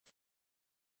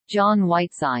John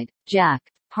Whiteside,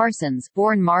 Jack Parsons,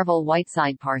 born Marvel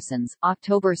Whiteside Parsons,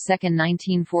 October 2,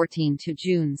 1914 to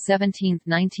June 17,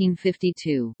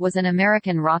 1952, was an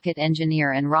American rocket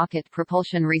engineer and rocket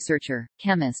propulsion researcher,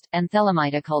 chemist, and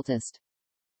Thelemite occultist.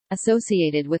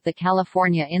 Associated with the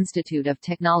California Institute of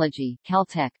Technology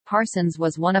 (Caltech), Parsons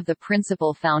was one of the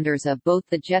principal founders of both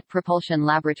the Jet Propulsion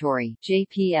Laboratory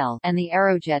 (JPL) and the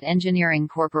Aerojet Engineering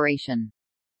Corporation.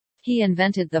 He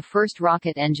invented the first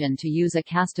rocket engine to use a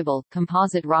castable,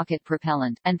 composite rocket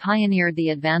propellant, and pioneered the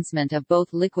advancement of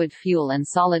both liquid fuel and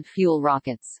solid fuel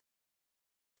rockets.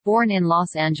 Born in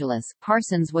Los Angeles,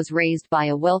 Parsons was raised by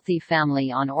a wealthy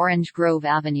family on Orange Grove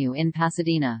Avenue in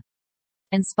Pasadena.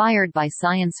 Inspired by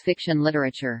science fiction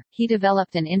literature, he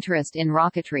developed an interest in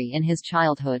rocketry in his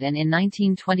childhood and in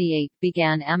 1928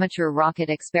 began amateur rocket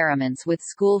experiments with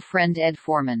school friend Ed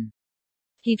Foreman.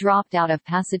 He dropped out of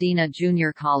Pasadena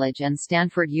Junior College and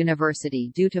Stanford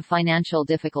University due to financial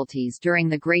difficulties during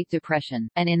the Great Depression,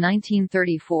 and in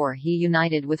 1934 he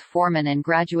united with Foreman and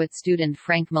graduate student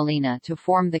Frank Molina to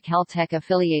form the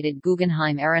Caltech-affiliated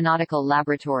Guggenheim Aeronautical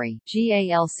Laboratory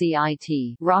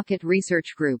 (GALCIT) Rocket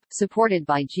Research Group, supported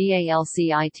by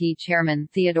GALCIT chairman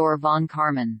Theodore von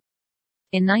Karman.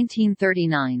 In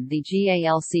 1939 the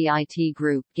GALCIT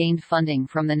group gained funding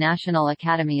from the National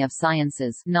Academy of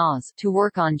Sciences (NAS) to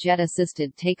work on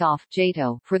jet-assisted takeoff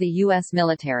 (JATO) for the U.S.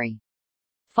 military.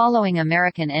 Following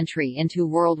American entry into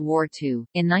World War II,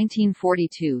 in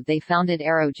 1942 they founded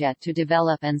Aerojet to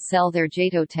develop and sell their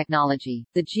JATO technology.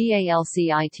 The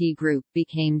GALCIT group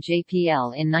became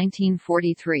JPL in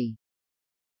 1943.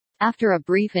 After a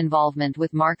brief involvement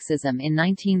with Marxism in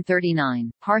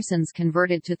 1939, Parsons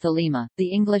converted to Thelema,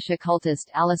 the English occultist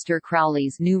Aleister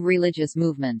Crowley's new religious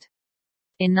movement.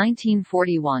 In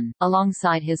 1941,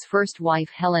 alongside his first wife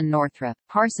Helen Northrop,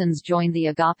 Parsons joined the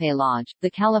Agape Lodge,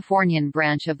 the Californian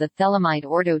branch of the Thelemite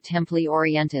Ordo Templi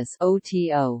Orientis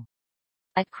 (OTO).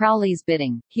 At Crowley's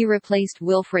bidding, he replaced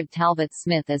Wilfred Talbot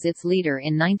Smith as its leader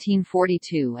in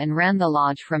 1942 and ran the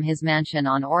lodge from his mansion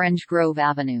on Orange Grove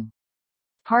Avenue.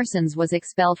 Parsons was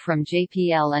expelled from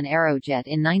JPL and Aerojet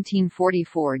in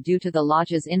 1944 due to the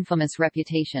lodge's infamous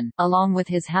reputation, along with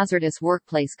his hazardous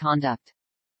workplace conduct.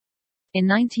 In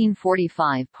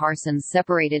 1945 Parsons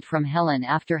separated from Helen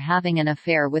after having an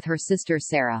affair with her sister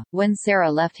Sarah. When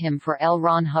Sarah left him for L.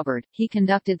 Ron Hubbard, he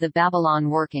conducted the Babalon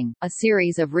working, a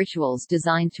series of rituals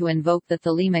designed to invoke the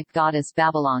Thelemic goddess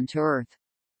Babalon to Earth.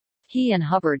 He and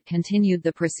Hubbard continued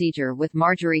the procedure with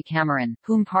Marjorie Cameron,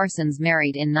 whom Parsons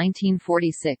married in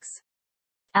 1946.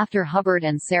 After Hubbard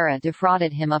and Sarah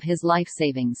defrauded him of his life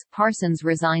savings, Parsons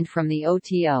resigned from the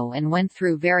OTO and went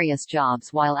through various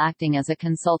jobs while acting as a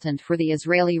consultant for the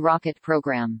Israeli rocket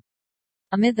program.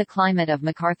 Amid the climate of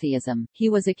McCarthyism, he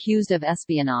was accused of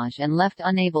espionage and left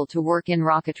unable to work in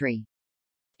rocketry.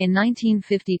 In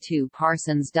 1952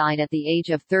 Parsons died at the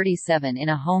age of 37 in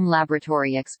a home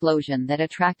laboratory explosion that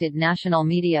attracted national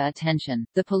media attention.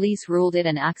 The police ruled it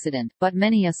an accident, but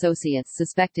many associates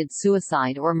suspected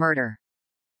suicide or murder.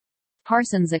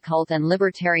 Parsons' occult and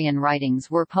libertarian writings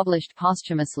were published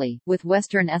posthumously, with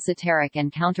Western esoteric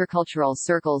and countercultural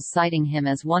circles citing him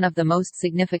as one of the most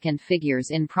significant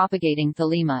figures in propagating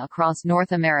Thelema across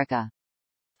North America.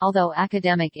 Although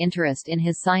academic interest in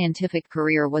his scientific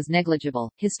career was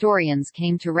negligible, historians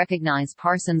came to recognize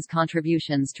Parsons'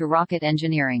 contributions to rocket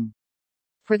engineering.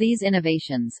 For these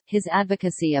innovations, his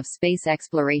advocacy of space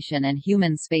exploration and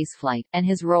human spaceflight, and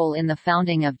his role in the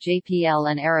founding of JPL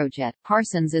and Aerojet,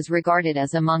 Parsons is regarded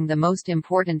as among the most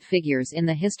important figures in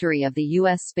the history of the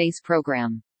U.S. space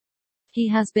program. He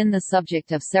has been the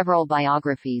subject of several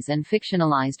biographies and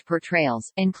fictionalized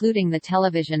portrayals, including the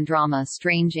television drama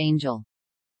Strange Angel.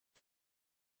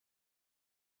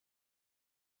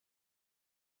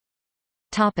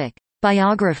 Topic: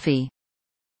 Biography.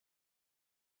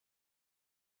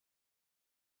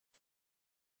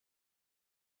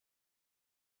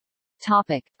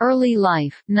 Topic: Early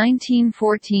life,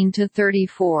 1914 to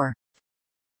 34.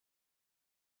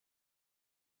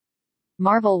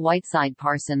 Marvel Whiteside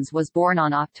Parsons was born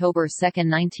on October 2,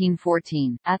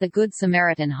 1914, at the Good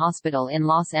Samaritan Hospital in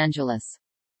Los Angeles.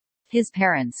 His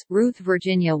parents, Ruth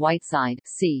Virginia Whiteside,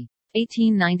 c.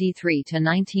 1893 to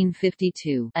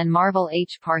 1952, and Marvel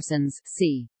H. Parsons,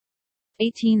 c.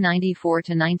 1894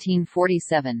 to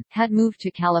 1947, had moved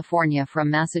to California from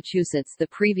Massachusetts the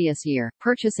previous year,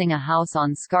 purchasing a house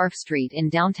on Scarf Street in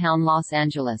downtown Los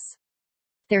Angeles.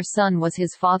 Their son was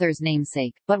his father's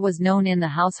namesake, but was known in the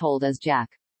household as Jack.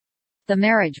 The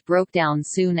marriage broke down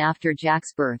soon after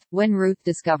Jack's birth, when Ruth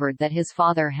discovered that his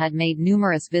father had made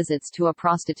numerous visits to a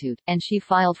prostitute, and she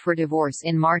filed for divorce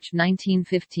in March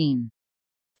 1915.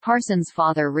 Parsons'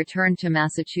 father returned to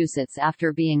Massachusetts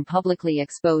after being publicly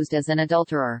exposed as an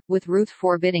adulterer, with Ruth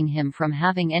forbidding him from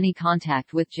having any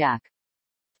contact with Jack.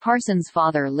 Parsons'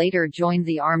 father later joined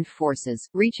the armed forces,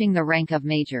 reaching the rank of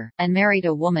major, and married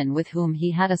a woman with whom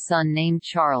he had a son named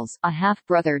Charles, a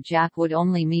half-brother Jack would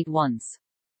only meet once.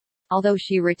 Although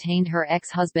she retained her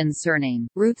ex-husband's surname,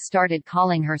 Ruth started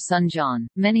calling her son John.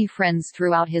 Many friends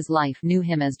throughout his life knew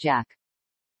him as Jack.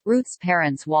 Ruth's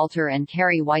parents Walter and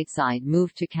Carrie Whiteside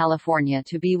moved to California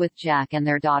to be with Jack and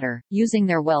their daughter, using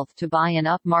their wealth to buy an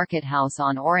upmarket house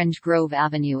on Orange Grove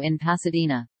Avenue in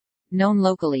Pasadena, known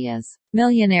locally as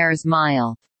Millionaire's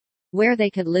Mile, where they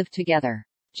could live together.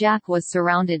 Jack was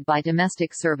surrounded by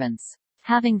domestic servants.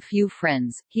 Having few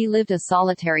friends, he lived a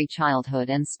solitary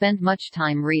childhood and spent much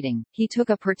time reading. He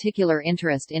took a particular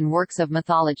interest in works of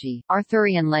mythology,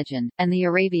 Arthurian legend, and the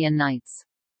Arabian Nights.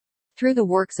 Through the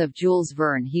works of Jules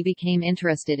Verne he became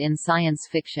interested in science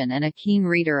fiction and a keen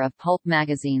reader of pulp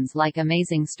magazines like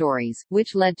Amazing Stories,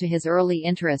 which led to his early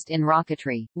interest in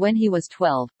rocketry. When he was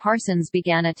 12, Parsons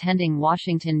began attending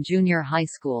Washington Junior High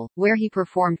School, where he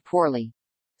performed poorly,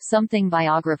 something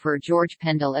biographer George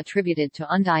Pendle attributed to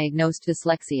undiagnosed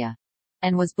dyslexia,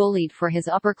 and was bullied for his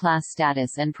upper-class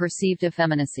status and perceived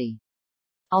effeminacy.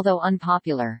 Although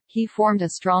unpopular, he formed a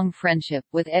strong friendship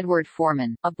with Edward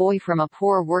Foreman, a boy from a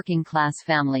poor working-class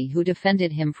family who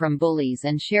defended him from bullies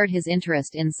and shared his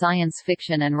interest in science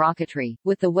fiction and rocketry,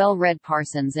 with the well-read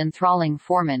Parsons enthralling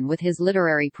Foreman with his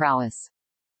literary prowess.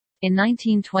 In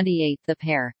 1928 the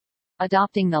pair,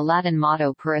 adopting the Latin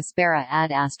motto per aspera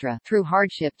ad astra, through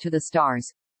hardship to the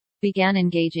stars, began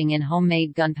engaging in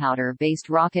homemade gunpowder-based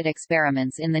rocket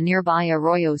experiments in the nearby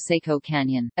Arroyo Seco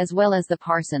Canyon, as well as the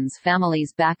Parsons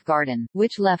family's back garden,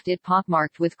 which left it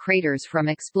pockmarked with craters from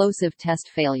explosive test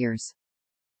failures.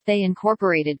 They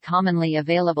incorporated commonly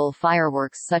available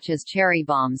fireworks such as cherry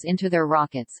bombs into their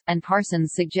rockets, and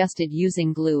Parsons suggested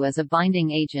using glue as a binding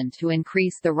agent to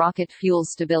increase the rocket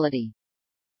fuel's stability.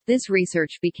 This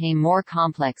research became more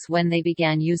complex when they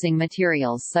began using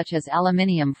materials such as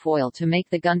aluminium foil to make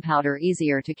the gunpowder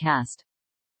easier to cast.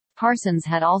 Parsons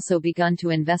had also begun to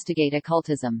investigate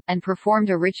occultism, and performed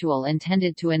a ritual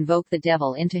intended to invoke the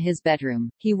devil into his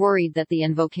bedroom. He worried that the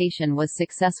invocation was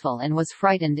successful and was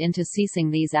frightened into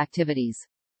ceasing these activities.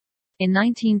 In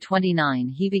 1929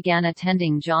 he began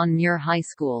attending John Muir High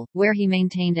School, where he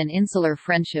maintained an insular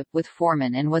friendship with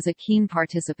Foreman and was a keen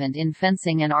participant in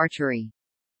fencing and archery.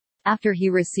 After he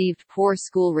received poor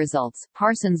school results,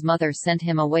 Parsons' mother sent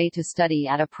him away to study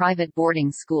at a private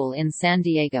boarding school in San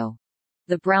Diego,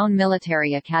 the Brown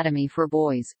Military Academy for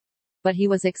Boys, but he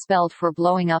was expelled for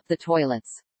blowing up the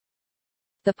toilets.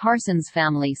 The Parsons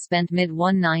family spent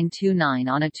mid-1929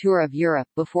 on a tour of Europe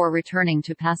before returning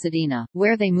to Pasadena,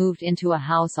 where they moved into a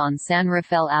house on San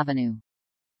Rafael Avenue.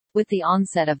 With the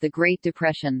onset of the Great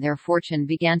Depression their fortune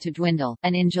began to dwindle,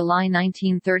 and in July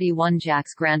 1931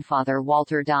 Jack's grandfather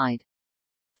Walter died.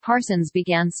 Parsons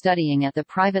began studying at the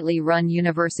privately run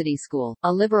University School,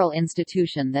 a liberal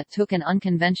institution that took an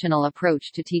unconventional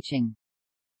approach to teaching.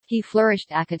 He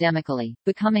flourished academically,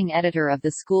 becoming editor of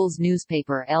the school's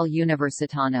newspaper El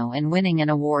Universitano and winning an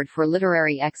award for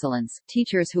literary excellence.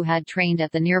 Teachers who had trained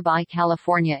at the nearby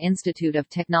California Institute of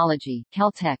Technology,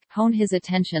 Caltech, honed his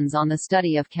attentions on the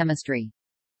study of chemistry.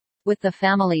 With the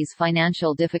family's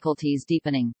financial difficulties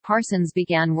deepening, Parsons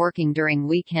began working during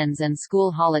weekends and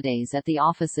school holidays at the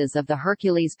offices of the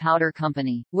Hercules Powder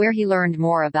Company, where he learned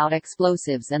more about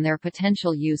explosives and their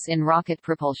potential use in rocket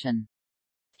propulsion.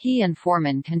 He and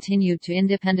Foreman continued to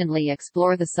independently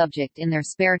explore the subject in their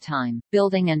spare time,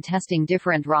 building and testing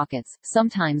different rockets,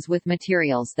 sometimes with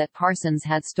materials that Parsons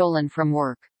had stolen from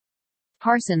work.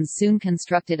 Parsons soon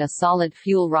constructed a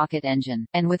solid-fuel rocket engine,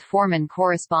 and with Foreman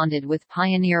corresponded with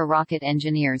pioneer rocket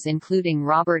engineers including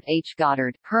Robert H.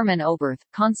 Goddard, Hermann Oberth,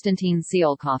 Konstantin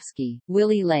Tsiolkovsky,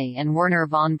 Willy Ley and Werner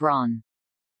von Braun.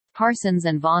 Parsons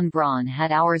and von Braun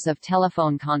had hours of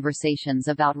telephone conversations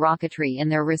about rocketry in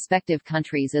their respective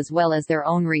countries as well as their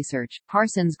own research.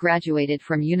 Parsons graduated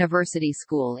from university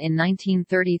school in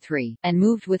 1933, and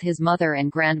moved with his mother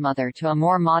and grandmother to a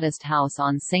more modest house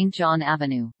on St. John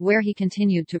Avenue, where he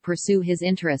continued to pursue his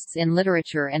interests in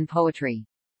literature and poetry.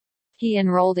 He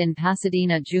enrolled in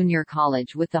Pasadena Junior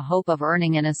College with the hope of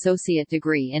earning an associate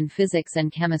degree in physics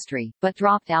and chemistry, but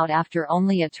dropped out after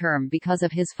only a term because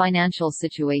of his financial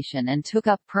situation and took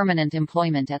up permanent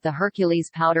employment at the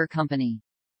Hercules Powder Company.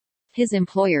 His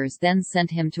employers then sent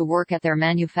him to work at their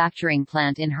manufacturing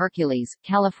plant in Hercules,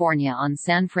 California on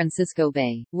San Francisco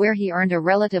Bay, where he earned a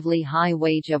relatively high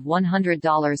wage of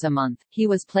 $100 a month. He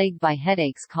was plagued by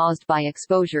headaches caused by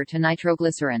exposure to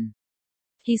nitroglycerin.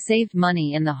 He saved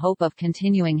money in the hope of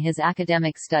continuing his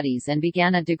academic studies and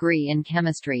began a degree in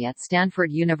chemistry at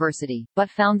Stanford University, but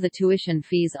found the tuition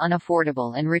fees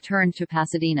unaffordable and returned to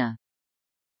Pasadena.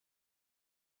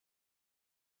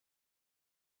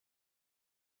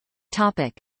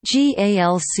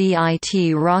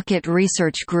 GALCIT Rocket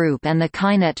Research Group and the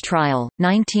Kynette Trial,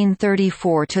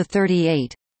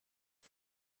 1934–38.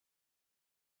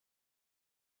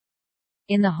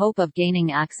 In the hope of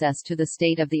gaining access to the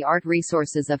state-of-the-art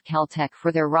resources of Caltech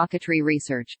for their rocketry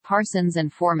research, Parsons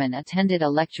and Foreman attended a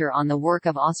lecture on the work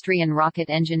of Austrian rocket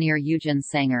engineer Eugen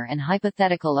Sanger and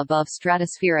hypothetical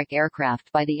above-stratospheric aircraft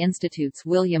by the Institute's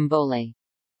William Bolle,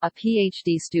 a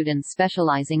PhD student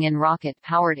specializing in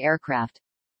rocket-powered aircraft,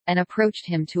 and approached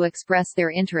him to express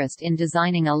their interest in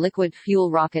designing a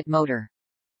liquid-fuel rocket motor.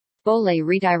 Bolle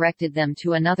redirected them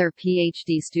to another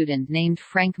PhD student named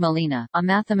Frank Molina, a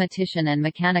mathematician and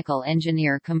mechanical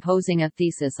engineer composing a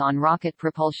thesis on rocket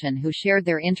propulsion who shared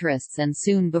their interests and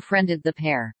soon befriended the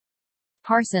pair.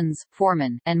 Parsons,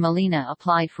 Foreman, and Molina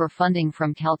applied for funding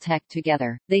from Caltech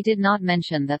together. They did not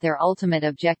mention that their ultimate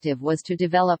objective was to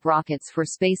develop rockets for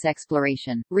space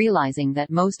exploration, realizing that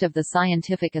most of the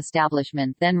scientific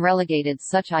establishment then relegated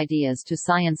such ideas to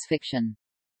science fiction.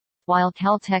 While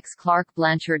Caltech's Clark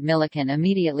Blanchard Millikan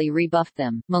immediately rebuffed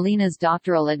them, Molina's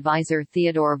doctoral advisor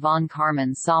Theodore von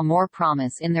Karman saw more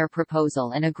promise in their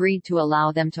proposal and agreed to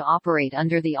allow them to operate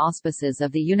under the auspices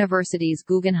of the university's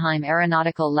Guggenheim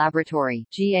Aeronautical Laboratory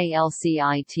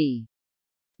 (GALCIT).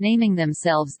 Naming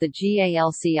themselves the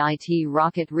GALCIT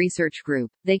Rocket Research Group,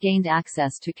 they gained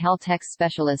access to Caltech's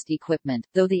specialist equipment.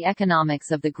 Though the economics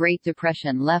of the Great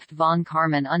Depression left von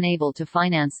Karman unable to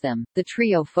finance them, the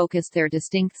trio focused their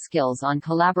distinct skills on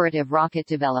collaborative rocket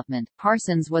development.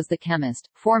 Parsons was the chemist,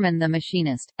 Foreman the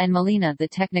machinist, and Molina the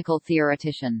technical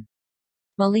theoretician.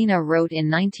 Molina wrote in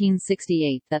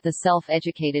 1968 that the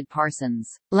self-educated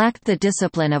Parsons lacked the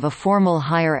discipline of a formal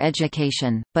higher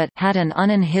education, but had an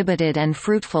uninhibited and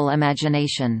fruitful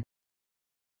imagination.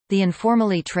 The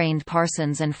informally trained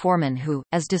Parsons and Foreman who,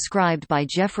 as described by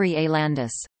Jeffrey A.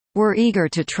 Landis, were eager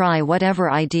to try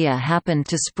whatever idea happened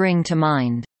to spring to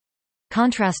mind,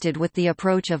 contrasted with the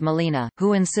approach of Molina,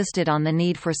 who insisted on the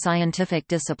need for scientific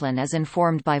discipline as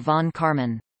informed by von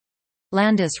Karman.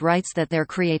 Landis writes that their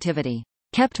creativity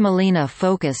kept Molina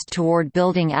focused toward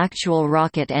building actual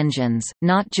rocket engines,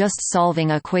 not just solving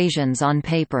equations on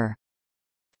paper.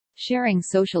 Sharing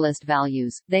socialist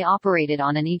values, they operated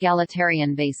on an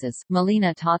egalitarian basis.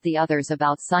 Molina taught the others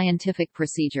about scientific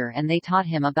procedure and they taught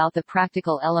him about the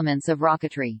practical elements of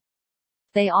rocketry.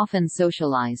 They often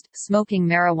socialized, smoking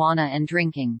marijuana and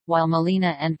drinking, while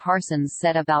Molina and Parsons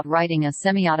set about writing a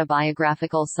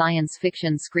semi-autobiographical science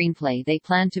fiction screenplay they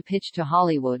planned to pitch to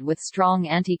Hollywood with strong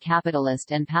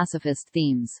anti-capitalist and pacifist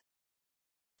themes.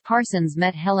 Parsons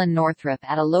met Helen Northrup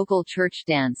at a local church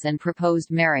dance and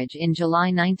proposed marriage in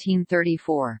July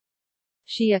 1934.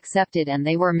 She accepted and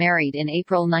they were married in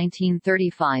April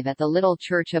 1935 at the Little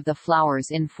Church of the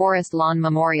Flowers in Forest Lawn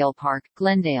Memorial Park,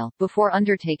 Glendale, before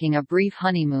undertaking a brief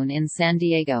honeymoon in San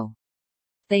Diego.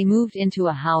 They moved into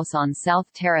a house on South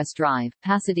Terrace Drive,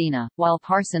 Pasadena, while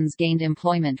Parsons gained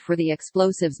employment for the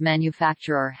explosives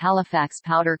manufacturer Halifax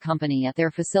Powder Company at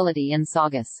their facility in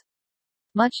Saugus.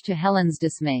 Much to Helen's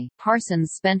dismay,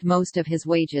 Parsons spent most of his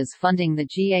wages funding the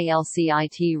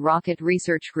GALCIT Rocket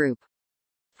Research Group.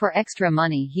 For extra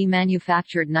money he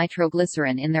manufactured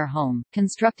nitroglycerin in their home,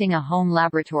 constructing a home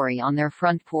laboratory on their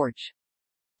front porch.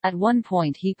 At one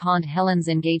point he pawned Helen's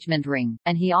engagement ring,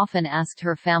 and he often asked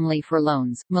her family for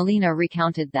loans. Molina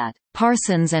recounted that,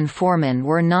 Parsons and Foreman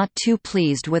were not too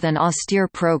pleased with an austere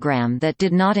program that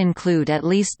did not include at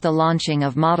least the launching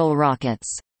of model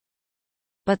rockets.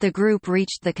 But the group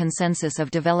reached the consensus of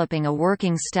developing a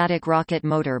working static rocket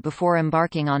motor before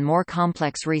embarking on more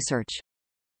complex research.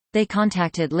 They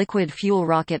contacted liquid fuel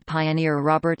rocket pioneer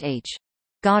Robert H.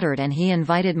 Goddard and he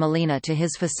invited Molina to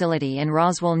his facility in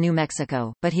Roswell, New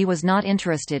Mexico, but he was not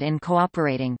interested in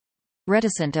cooperating,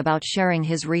 reticent about sharing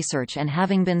his research and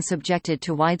having been subjected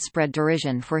to widespread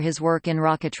derision for his work in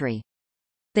rocketry.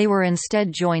 They were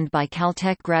instead joined by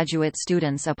Caltech graduate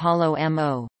students Apollo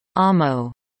M.O.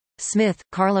 Amo Smith,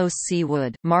 Carlos C.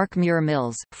 Wood, Mark Muir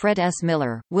Mills, Fred S.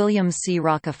 Miller, William C.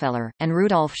 Rockefeller, and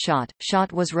Rudolf Schott.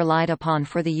 Schott was relied upon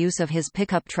for the use of his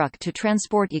pickup truck to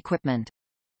transport equipment.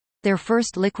 Their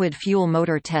first liquid fuel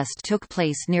motor test took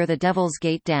place near the Devil's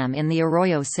Gate Dam in the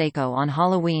Arroyo Seco on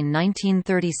Halloween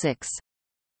 1936.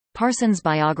 Parsons'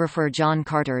 biographer John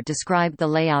Carter described the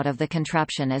layout of the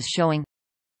contraption as showing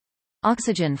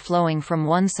oxygen flowing from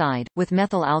one side, with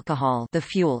methyl alcohol the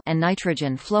fuel and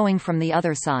nitrogen flowing from the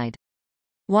other side.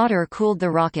 Water cooled the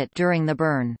rocket during the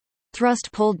burn. Thrust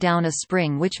pulled down a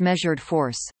spring which measured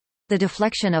force. The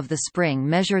deflection of the spring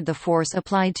measured the force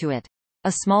applied to it.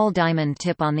 A small diamond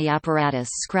tip on the apparatus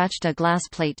scratched a glass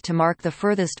plate to mark the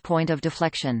furthest point of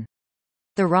deflection.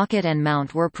 The rocket and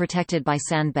mount were protected by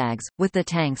sandbags, with the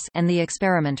tanks and the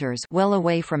experimenters well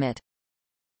away from it.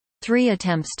 3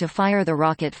 attempts to fire the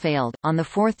rocket failed. On the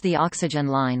 4th, the oxygen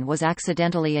line was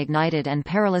accidentally ignited and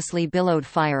perilously billowed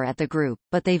fire at the group,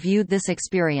 but they viewed this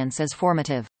experience as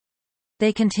formative.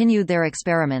 They continued their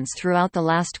experiments throughout the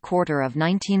last quarter of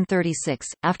 1936.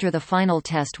 After the final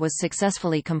test was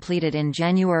successfully completed in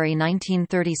January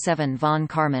 1937, von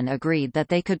Karman agreed that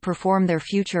they could perform their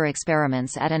future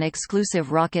experiments at an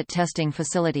exclusive rocket testing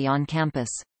facility on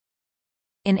campus.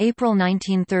 In April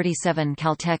 1937,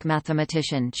 Caltech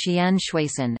mathematician Qian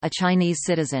Shuisun, a Chinese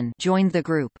citizen, joined the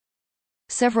group.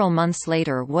 Several months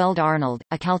later, Weld Arnold,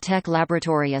 a Caltech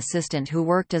laboratory assistant who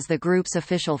worked as the group's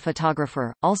official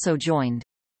photographer, also joined.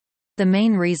 The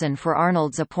main reason for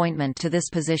Arnold's appointment to this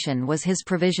position was his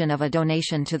provision of a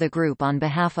donation to the group on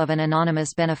behalf of an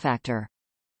anonymous benefactor.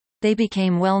 They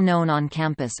became well known on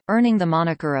campus, earning the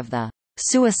moniker of the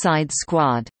Suicide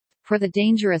Squad for the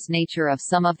dangerous nature of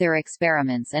some of their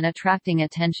experiments and attracting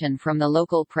attention from the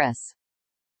local press.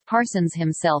 Parsons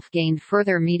himself gained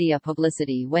further media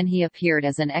publicity when he appeared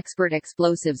as an expert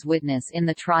explosives witness in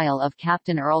the trial of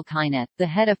Captain Earl Kynette, the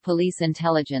head of police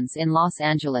intelligence in Los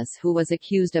Angeles, who was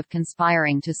accused of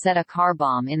conspiring to set a car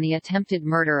bomb in the attempted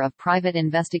murder of private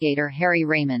investigator Harry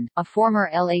Raymond, a former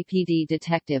LAPD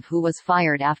detective who was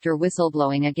fired after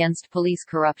whistleblowing against police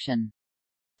corruption.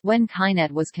 When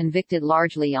Kynette was convicted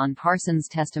largely on Parsons'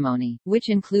 testimony, which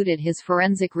included his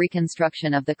forensic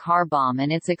reconstruction of the car bomb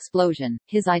and its explosion,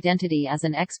 his identity as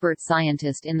an expert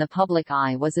scientist in the public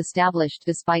eye was established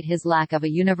despite his lack of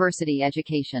a university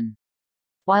education.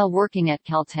 While working at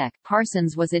Caltech,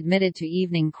 Parsons was admitted to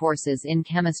evening courses in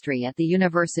chemistry at the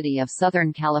University of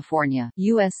Southern California,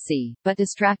 USC, but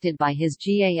distracted by his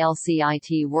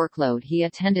GALCIT workload he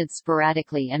attended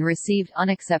sporadically and received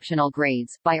unexceptional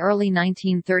grades. By early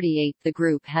 1938, the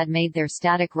group had made their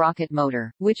static rocket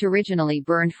motor, which originally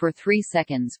burned for 3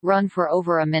 seconds, run for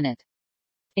over a minute.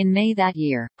 In May that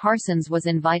year, Parsons was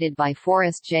invited by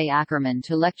Forrest J. Ackerman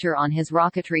to lecture on his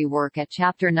rocketry work at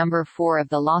Chapter No. 4 of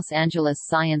the Los Angeles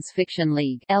Science Fiction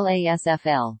League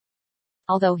 (LASFL).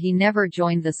 Although he never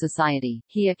joined the society,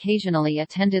 he occasionally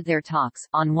attended their talks,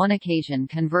 on one occasion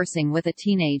conversing with a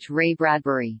teenage Ray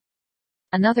Bradbury.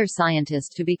 Another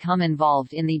scientist to become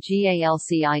involved in the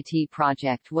GALCIT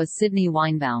project was Sidney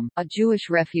Weinbaum, a Jewish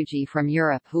refugee from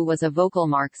Europe who was a vocal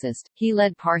Marxist. He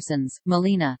led Parsons,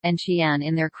 Molina, and Qian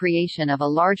in their creation of a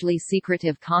largely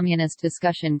secretive communist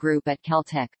discussion group at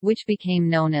Caltech, which became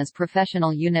known as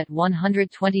Professional Unit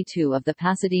 122 of the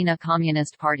Pasadena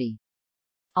Communist Party.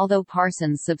 Although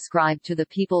Parsons subscribed to the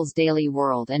People's Daily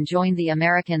World and joined the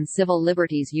American Civil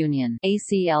Liberties Union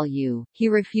 (ACLU), he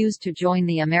refused to join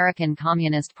the American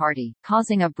Communist Party,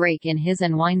 causing a break in his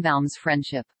and Weinbaum's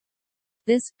friendship.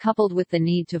 This, coupled with the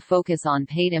need to focus on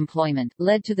paid employment,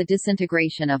 led to the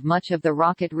disintegration of much of the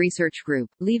rocket research group,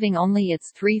 leaving only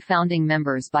its 3 founding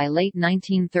members by late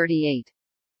 1938.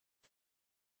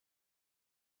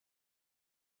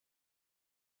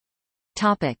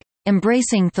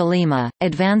 Embracing Thelema,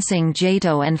 Advancing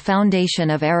JATO and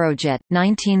Foundation of Aerojet,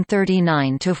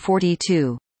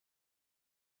 1939–42.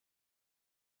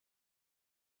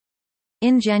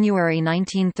 In January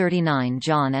 1939,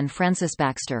 John and Frances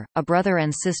Baxter, a brother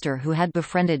and sister who had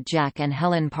befriended Jack and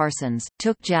Helen Parsons,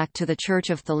 took Jack to the Church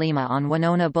of Thelema on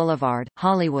Winona Boulevard,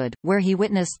 Hollywood, where he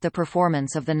witnessed the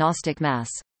performance of the Gnostic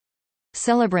Mass.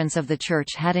 Celebrants of the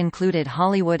church had included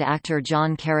Hollywood actor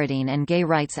John Carradine and gay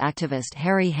rights activist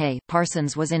Harry Hay.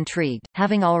 Parsons was intrigued,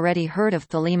 having already heard of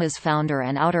Thelema's founder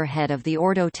and outer head of the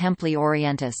Ordo Templi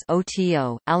Orientis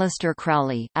 (OTO), Aleister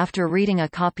Crowley, after reading a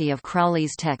copy of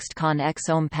Crowley's text Con Ex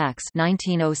Homme Pax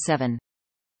 1907.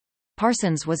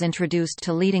 Parsons was introduced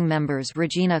to leading members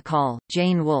Regina Call,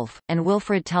 Jane Wolfe, and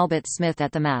Wilfred Talbot Smith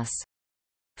at the Mass.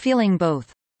 Feeling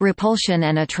both repulsion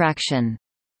and attraction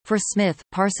for Smith,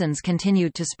 Parsons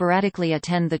continued to sporadically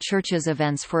attend the church's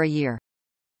events for a year.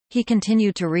 He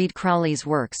continued to read Crowley's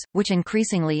works, which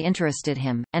increasingly interested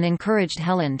him, and encouraged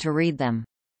Helen to read them.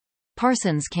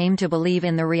 Parsons came to believe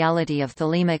in the reality of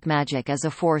thelemic magic as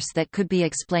a force that could be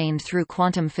explained through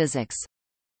quantum physics.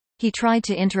 He tried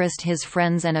to interest his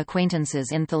friends and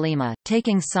acquaintances in Thelema,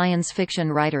 taking science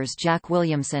fiction writers Jack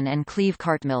Williamson and Cleve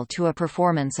Cartmill to a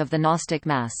performance of the Gnostic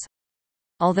Mass.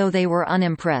 Although they were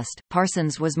unimpressed,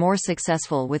 Parsons was more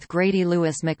successful with Grady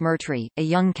Lewis McMurtry, a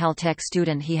young Caltech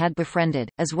student he had befriended,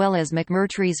 as well as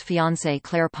McMurtry's fiancée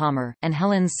Claire Palmer, and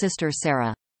Helen's sister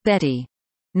Sarah Betty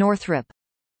Northrup.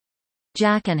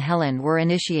 Jack and Helen were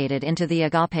initiated into the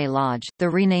Agape Lodge, the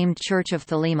renamed Church of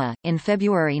Thelema, in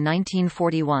February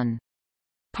 1941.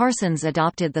 Parsons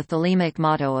adopted the Thelemic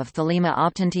motto of Thelema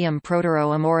Optantium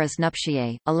Protero Amoris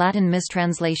Nuptiae, a Latin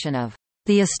mistranslation of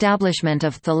the establishment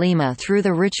of Thelema through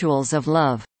the rituals of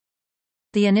love.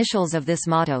 The initials of this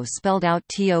motto spelled out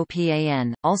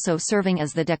TOPAN, also serving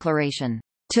as the declaration,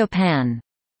 TOPAN.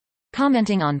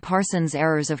 Commenting on Parsons'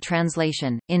 errors of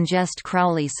translation, in jest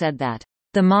Crowley said that,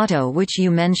 "The motto which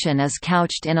you mention is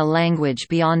couched in a language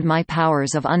beyond my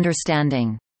powers of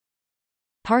understanding."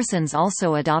 Parsons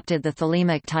also adopted the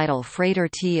Thelemic title Frater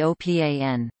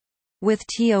Topan, with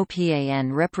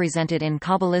Topan represented in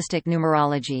Kabbalistic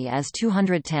numerology as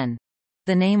 210,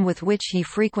 the name with which he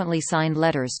frequently signed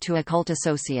letters to occult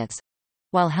associates.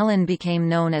 While Helen became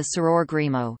known as Soror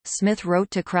Grimo, Smith wrote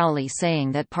to Crowley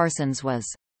saying that Parsons was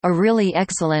a really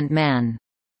excellent man.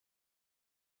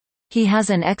 He has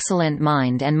an excellent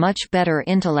mind and much better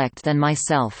intellect than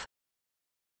myself.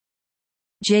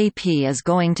 JP is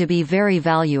going to be very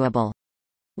valuable.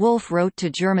 Wolff wrote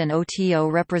to German OTO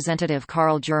representative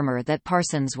Karl Germer that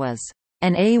Parsons was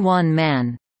an A1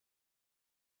 man.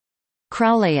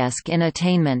 Crowleyesque in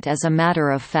attainment as a matter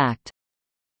of fact,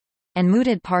 and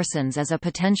mooted Parsons as a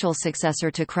potential successor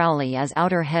to Crowley as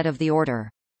outer head of the order.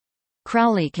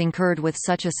 Crowley concurred with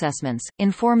such assessments,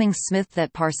 informing Smith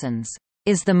that Parsons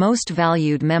is the most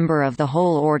valued member of the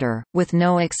whole order, with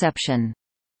no exception.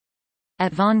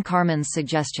 At von Karman's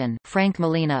suggestion, Frank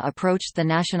Molina approached the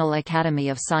National Academy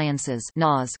of Sciences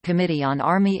Committee on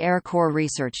Army Air Corps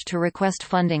Research to request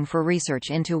funding for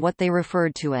research into what they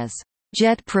referred to as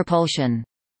jet propulsion,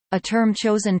 a term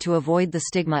chosen to avoid the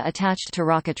stigma attached to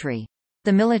rocketry.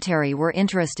 The military were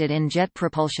interested in jet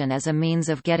propulsion as a means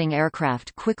of getting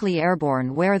aircraft quickly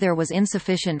airborne where there was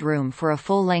insufficient room for a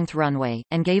full-length runway,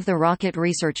 and gave the Rocket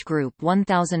Research Group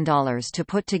 $1,000 to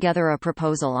put together a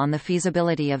proposal on the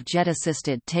feasibility of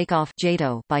jet-assisted takeoff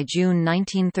 (JATO) by June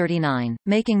 1939,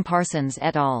 making Parsons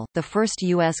et al. The first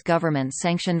U.S.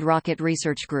 government-sanctioned rocket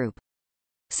research group.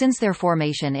 Since their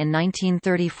formation in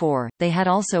 1934, they had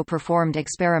also performed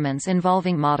experiments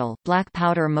involving model, black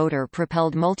powder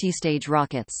motor-propelled multi-stage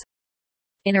rockets.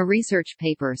 In a research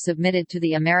paper submitted to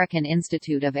the American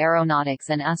Institute of Aeronautics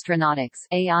and Astronautics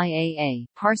 (AIAA),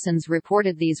 Parsons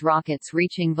reported these rockets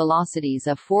reaching velocities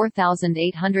of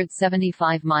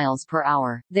 4,875 miles per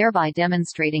hour, thereby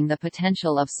demonstrating the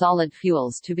potential of solid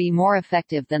fuels to be more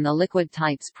effective than the liquid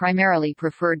types primarily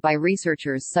preferred by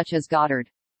researchers such as Goddard.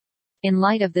 In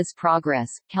light of this progress,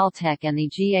 Caltech and the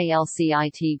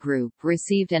GALCIT Group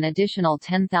received an additional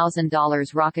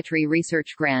 $10,000 rocketry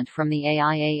research grant from the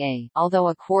AIAA, although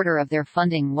a quarter of their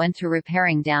funding went to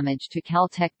repairing damage to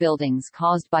Caltech buildings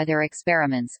caused by their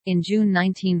experiments. In June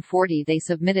 1940, they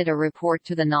submitted a report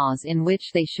to the NAS in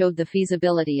which they showed the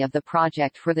feasibility of the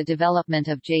project for the development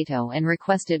of JATO and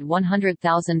requested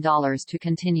 $100,000 to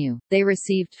continue. They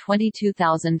received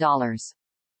 $22,000.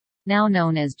 Now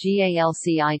known as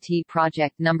GALCIT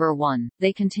Project No. 1,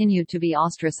 they continued to be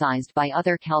ostracized by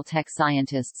other Caltech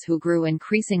scientists who grew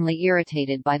increasingly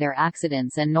irritated by their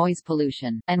accidents and noise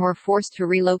pollution, and were forced to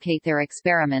relocate their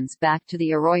experiments back to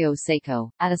the Arroyo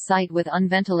Seco, at a site with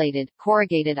unventilated,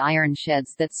 corrugated iron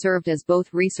sheds that served as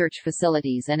both research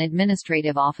facilities and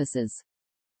administrative offices.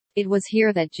 It was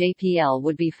here that JPL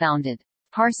would be founded.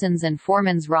 Parsons and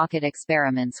Foreman's rocket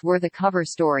experiments were the cover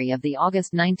story of the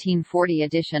August 1940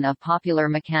 edition of Popular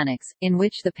Mechanics, in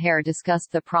which the pair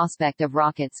discussed the prospect of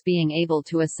rockets being able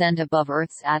to ascend above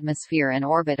Earth's atmosphere and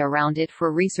orbit around it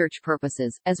for research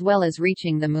purposes, as well as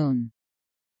reaching the Moon.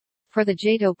 For the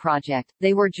JATO project,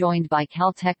 they were joined by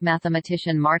Caltech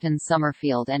mathematician Martin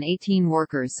Summerfield and 18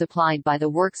 workers supplied by the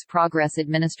Works Progress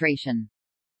Administration.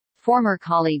 Former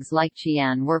colleagues like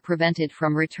Chian were prevented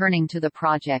from returning to the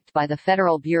project by the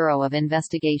Federal Bureau of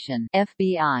Investigation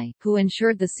 (FBI), who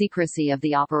ensured the secrecy of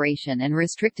the operation and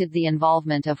restricted the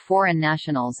involvement of foreign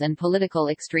nationals and political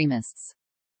extremists.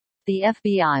 The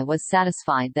FBI was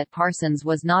satisfied that Parsons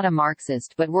was not a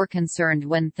Marxist but were concerned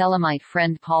when Thelemite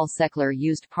friend Paul Seckler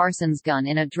used Parsons' gun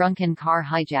in a drunken car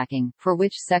hijacking, for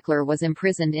which Seckler was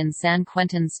imprisoned in San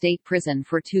Quentin State Prison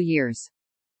for 2 years.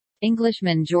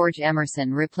 Englishman George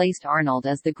Emerson replaced Arnold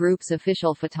as the group's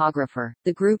official photographer.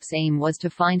 The group's aim was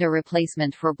to find a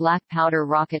replacement for black powder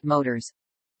rocket motors,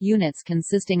 units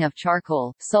consisting of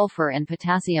charcoal, sulfur and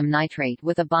potassium nitrate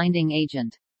with a binding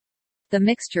agent. The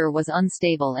mixture was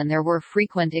unstable and there were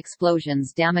frequent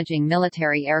explosions damaging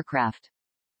military aircraft.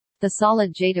 The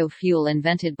solid JATO fuel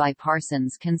invented by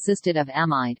Parsons consisted of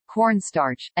amide, corn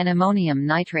starch, and ammonium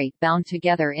nitrate bound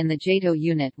together in the JATO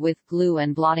unit with glue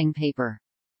and blotting paper.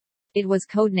 It was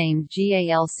codenamed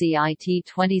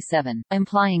GALCIT-27,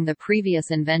 implying the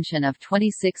previous invention of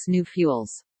 26 new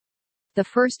fuels. The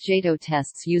first JATO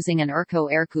tests using an Urco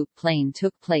aircoupe plane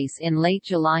took place in late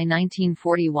July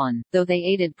 1941. Though they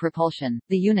aided propulsion,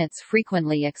 the units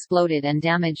frequently exploded and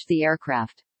damaged the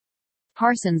aircraft.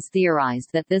 Parsons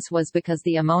theorized that this was because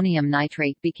the ammonium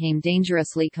nitrate became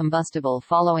dangerously combustible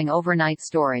following overnight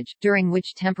storage, during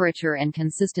which temperature and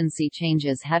consistency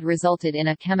changes had resulted in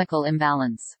a chemical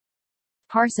imbalance.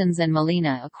 Parsons and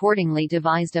Molina accordingly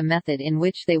devised a method in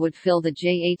which they would fill the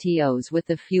JATOs with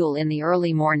the fuel in the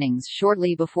early mornings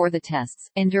shortly before the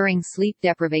tests, enduring sleep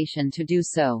deprivation to do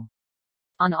so.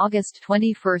 On August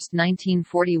 21,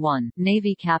 1941,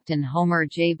 Navy Captain Homer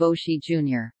J. Boshi,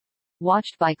 Jr.,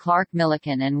 watched by Clark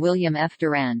Millikan and William F.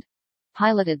 Durand,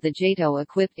 piloted the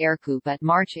JATO-equipped aircoupe at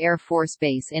March Air Force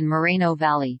Base in Moreno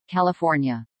Valley,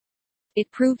 California. It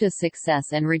proved a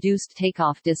success and reduced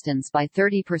takeoff distance by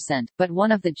 30%, but one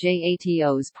of the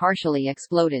JATOs partially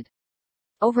exploded.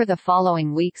 Over the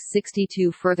following weeks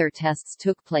 62 further tests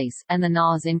took place, and the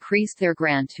NAS increased their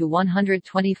grant to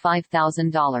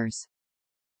 $125,000.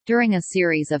 During a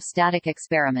series of static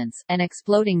experiments, an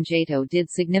exploding JATO did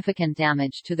significant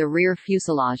damage to the rear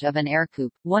fuselage of an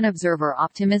aircoupe. One observer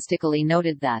optimistically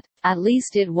noted that, "At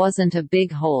least it wasn't a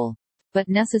big hole." But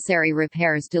necessary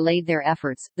repairs delayed their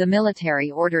efforts. The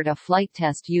military ordered a flight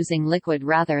test using liquid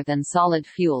rather than solid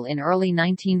fuel in early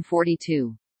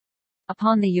 1942.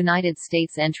 Upon the United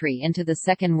States' entry into the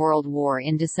Second World War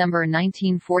in December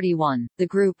 1941, the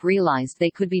group realized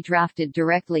they could be drafted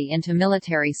directly into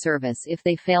military service if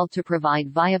they failed to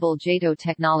provide viable JATO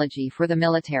technology for the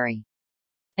military.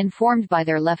 Informed by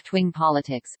their left-wing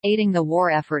politics, aiding the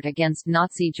war effort against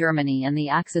Nazi Germany and the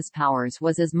Axis powers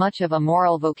was as much of a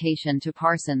moral vocation to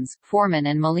Parsons, Foreman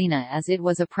and Molina as it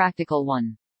was a practical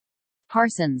one.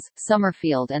 Parsons,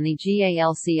 Summerfield and the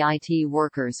GALCIT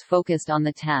workers focused on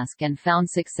the task and found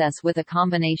success with a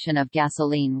combination of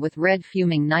gasoline with red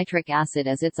fuming nitric acid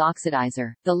as its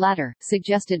oxidizer. The latter,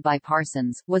 suggested by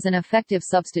Parsons, was an effective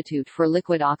substitute for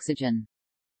liquid oxygen.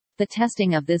 The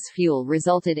testing of this fuel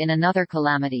resulted in another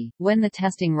calamity. When the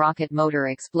testing rocket motor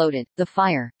exploded, the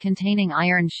fire, containing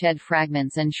iron shed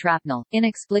fragments and shrapnel,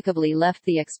 inexplicably left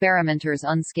the experimenters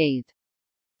unscathed.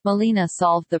 Molina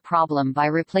solved the problem by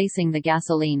replacing the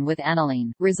gasoline with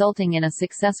aniline, resulting in a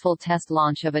successful test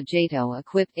launch of a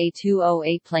JATO-equipped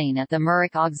A-20A plane at the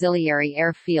Murik Auxiliary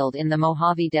Airfield in the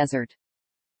Mojave Desert.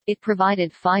 It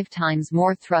provided 5 times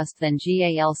more thrust than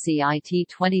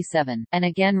GALCIT-27, and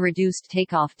again reduced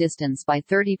takeoff distance by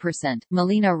 30%.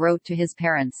 Molina wrote to his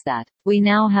parents that, "We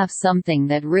now have something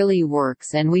that really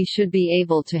works and we should be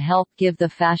able to help give the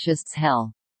fascists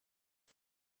hell."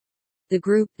 The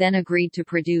group then agreed to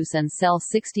produce and sell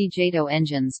 60 JATO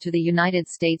engines to the United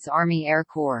States Army Air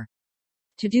Corps.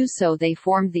 To do so they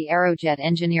formed the Aerojet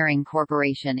Engineering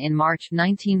Corporation in March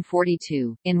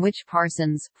 1942, in which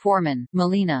Parsons, Foreman,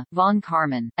 Molina, von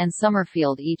Karman, and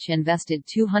Summerfield each invested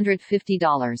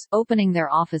 $250, opening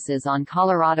their offices on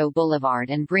Colorado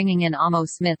Boulevard and bringing in Amo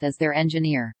Smith as their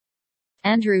engineer.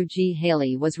 Andrew G.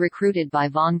 Haley was recruited by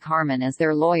von Karman as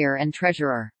their lawyer and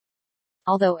treasurer.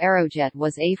 Although Aerojet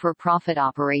was a for-profit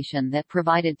operation that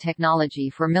provided technology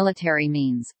for military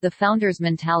means, the founders'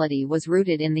 mentality was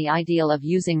rooted in the ideal of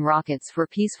using rockets for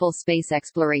peaceful space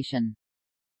exploration.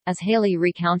 As Haley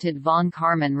recounted von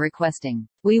Karman requesting,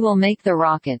 "We will make the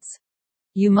rockets.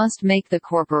 You must make the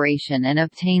corporation and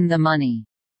obtain the money.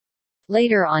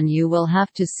 Later on you will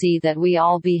have to see that we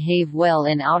all behave well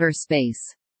in outer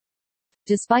space."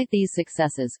 Despite these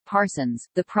successes, Parsons,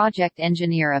 the project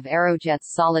engineer of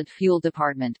Aerojet's solid fuel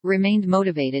department, remained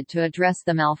motivated to address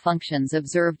the malfunctions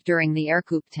observed during the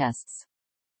aircoupe tests.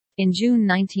 In June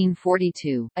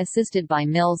 1942, assisted by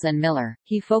Mills and Miller,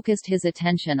 he focused his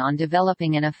attention on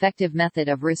developing an effective method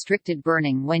of restricted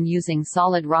burning when using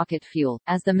solid rocket fuel,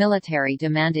 as the military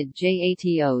demanded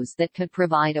JATOs that could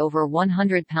provide over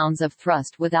 100 pounds of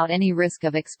thrust without any risk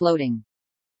of exploding.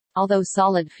 Although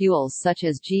solid fuels such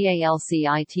as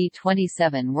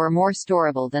GALCIT-27 were more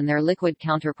storable than their liquid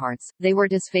counterparts, they were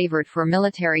disfavored for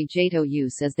military JATO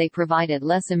use as they provided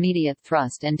less immediate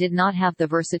thrust and did not have the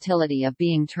versatility of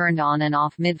being turned on and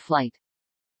off mid-flight.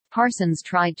 Parsons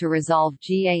tried to resolve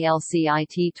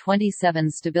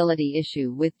GALCIT-27's stability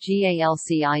issue with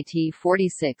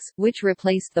GALCIT-46, which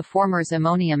replaced the former's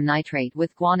ammonium nitrate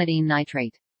with guanidine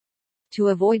nitrate. To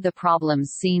avoid the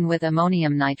problems seen with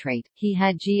ammonium nitrate, he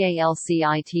had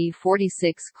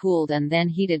GALCIT-46 cooled and then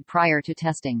heated prior to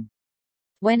testing.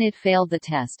 When it failed the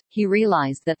test, he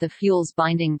realized that the fuels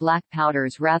binding black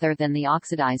powders rather than the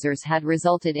oxidizers had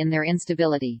resulted in their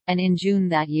instability, and in June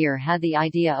that year had the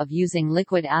idea of using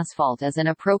liquid asphalt as an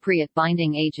appropriate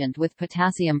binding agent with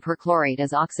potassium perchlorate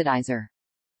as oxidizer.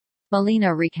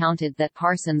 Molina recounted that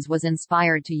Parsons was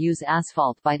inspired to use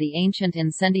asphalt by the ancient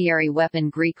incendiary weapon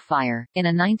Greek fire. In a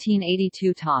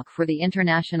 1982 talk for the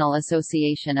International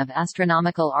Association of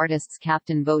Astronomical Artists,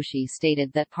 Captain Boshi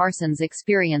stated that Parsons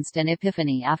experienced an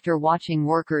epiphany after watching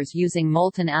workers using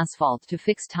molten asphalt to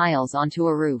fix tiles onto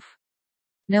a roof.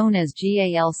 Known as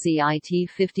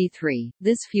GALCIT-53,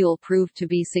 this fuel proved to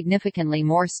be significantly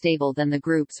more stable than the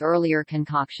group's earlier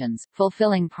concoctions,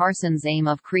 fulfilling Parsons' aim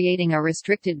of creating a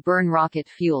restricted burn rocket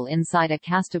fuel inside a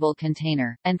castable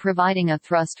container, and providing a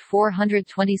thrust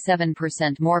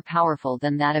 427% more powerful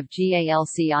than that of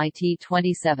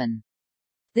GALCIT-27.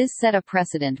 This set a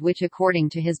precedent which, according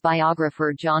to his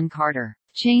biographer John Carter,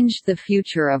 changed the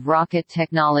future of rocket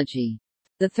technology.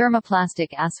 The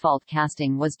thermoplastic asphalt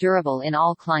casting was durable in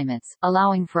all climates,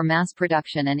 allowing for mass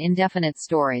production and indefinite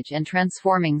storage and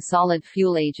transforming solid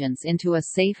fuel agents into a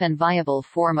safe and viable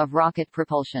form of rocket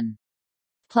propulsion.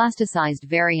 Plasticized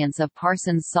variants of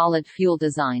Parsons' solid fuel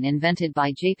design invented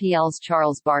by JPL's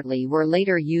Charles Bartley were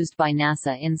later used by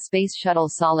NASA in Space Shuttle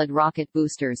solid rocket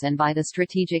boosters and by the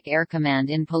Strategic Air Command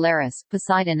in Polaris,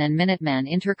 Poseidon and Minuteman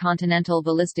intercontinental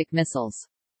ballistic missiles.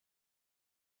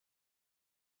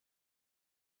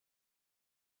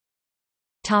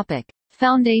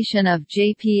 Foundation of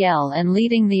JPL and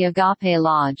leading the Agape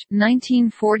Lodge,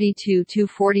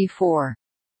 1942–44.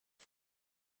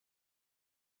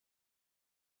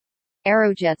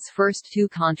 Aerojet's first two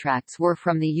contracts were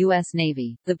from the U.S.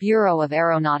 Navy. The Bureau of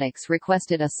Aeronautics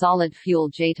requested a solid fuel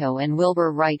JATO and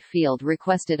Wilbur Wright Field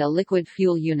requested a liquid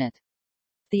fuel unit.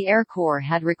 The Air Corps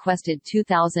had requested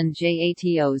 2,000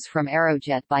 JATOs from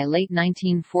Aerojet by late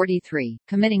 1943,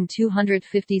 committing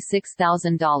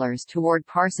 $256,000 toward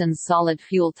Parsons' solid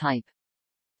fuel type.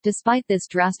 Despite this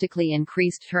drastically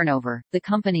increased turnover, the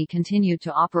company continued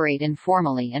to operate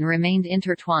informally and remained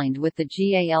intertwined with the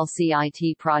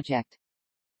GALCIT project.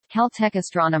 Caltech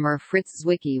astronomer Fritz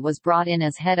Zwicky was brought in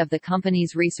as head of the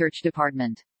company's research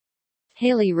department.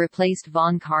 Haley replaced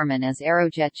von Karman as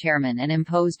Aerojet chairman and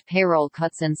imposed payroll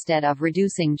cuts instead of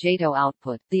reducing JATO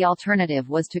output. The alternative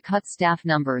was to cut staff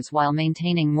numbers while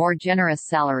maintaining more generous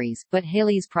salaries, but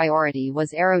Haley's priority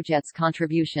was Aerojet's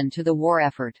contribution to the war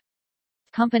effort.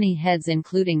 Company heads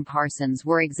including Parsons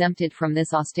were exempted from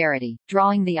this austerity,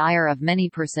 drawing the ire of many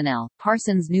personnel.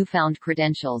 Parsons' newfound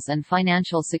credentials and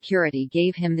financial security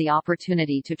gave him the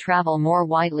opportunity to travel more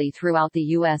widely throughout the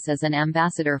U.S. as an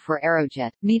ambassador for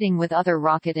Aerojet, meeting with other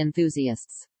rocket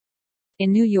enthusiasts.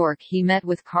 In New York he met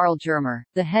with Carl Germer,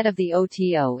 the head of the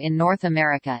OTO in North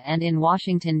America, and in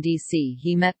Washington, D.C.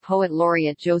 he met poet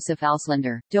laureate Joseph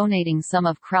Auslander, donating some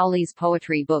of Crowley's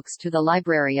poetry books to the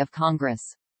Library of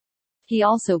Congress. He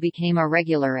also became a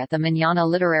regular at the Manana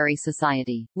Literary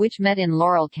Society, which met in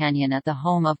Laurel Canyon at the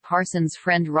home of Parsons'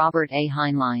 friend Robert A.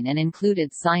 Heinlein and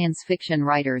included science fiction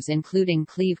writers including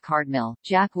Cleve Cardmill,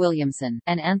 Jack Williamson,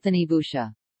 and Anthony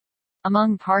Boucher.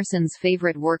 Among Parsons'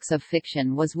 favorite works of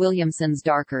fiction was Williamson's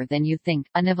Darker Than You Think,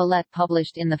 a novelette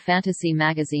published in the fantasy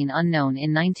magazine Unknown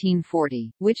in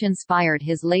 1940, which inspired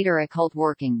his later occult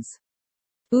workings.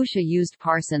 Boucher used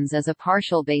Parsons as a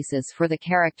partial basis for the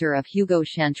character of Hugo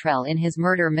Chantrell in his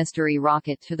murder mystery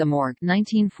Rocket to the Morgue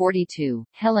 1942.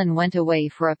 Helen went away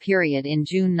for a period in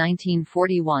June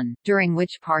 1941, during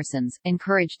which Parsons,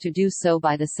 encouraged to do so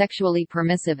by the sexually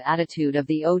permissive attitude of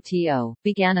the OTO,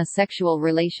 began a sexual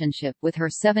relationship with her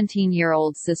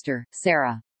 17-year-old sister,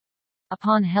 Sarah.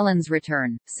 Upon Helen's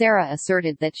return, Sarah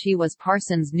asserted that she was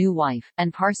Parsons' new wife,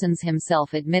 and Parsons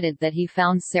himself admitted that he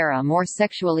found Sarah more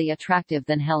sexually attractive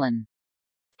than Helen.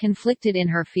 Conflicted in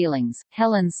her feelings,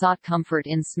 Helen sought comfort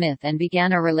in Smith and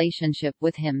began a relationship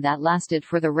with him that lasted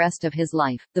for the rest of his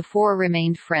life. The four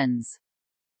remained friends.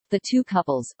 The two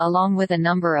couples, along with a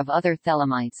number of other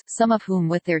Thelemites, some of whom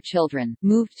with their children,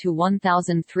 moved to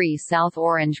 1003 South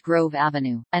Orange Grove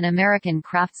Avenue, an American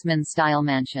craftsman-style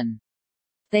mansion.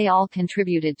 They all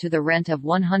contributed to the rent of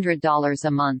 $100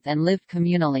 a month and lived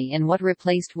communally in what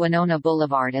replaced Winona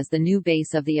Boulevard as the new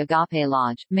base of the Agape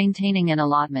Lodge, maintaining an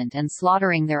allotment and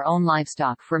slaughtering their own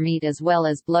livestock for meat as well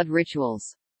as blood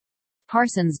rituals.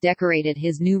 Parsons decorated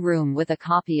his new room with a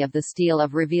copy of The Steel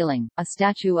of Revealing, a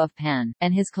statue of Pan,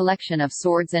 and his collection of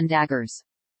swords and daggers.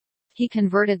 He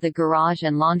converted the garage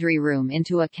and laundry room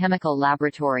into a chemical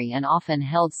laboratory and often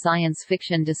held science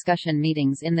fiction discussion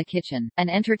meetings in the kitchen, and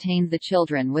entertained the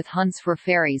children with hunts for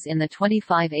fairies in the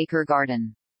 25-acre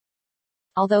garden.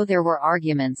 Although there were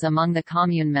arguments among the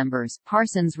commune members,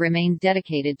 Parsons remained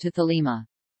dedicated to Thelema.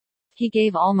 He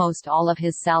gave almost all of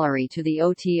his salary to the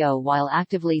OTO while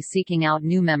actively seeking out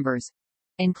new members,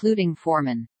 including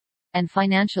foremen, and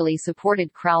financially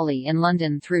supported Crowley in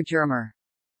London through Germer.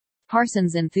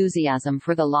 Parsons' enthusiasm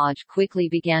for the lodge quickly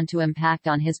began to impact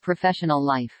on his professional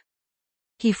life.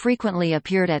 He frequently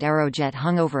appeared at Aerojet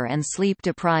hungover and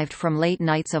sleep-deprived from late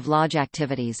nights of lodge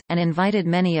activities, and invited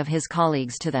many of his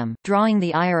colleagues to them, drawing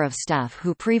the ire of staff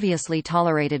who previously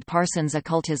tolerated Parsons'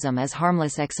 occultism as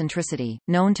harmless eccentricity.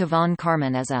 Known to von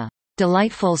Karman as a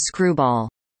delightful screwball,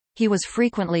 he was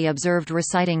frequently observed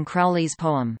reciting Crowley's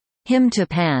poem, Hymn to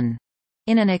Pan,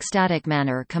 in an ecstatic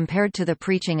manner compared to the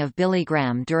preaching of Billy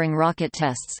Graham during rocket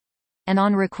tests, and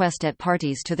on request at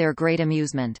parties to their great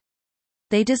amusement.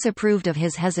 They disapproved of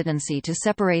his hesitancy to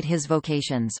separate his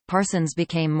vocations. Parsons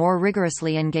became more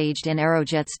rigorously engaged in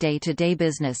Aerojet's day-to-day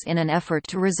business in an effort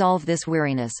to resolve this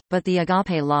weariness, but the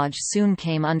Agape Lodge soon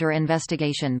came under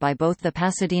investigation by both the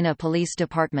Pasadena Police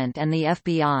Department and the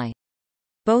FBI.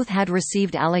 Both had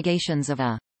received allegations of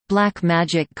a black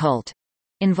magic cult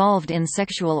involved in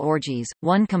sexual orgies.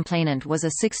 One complainant was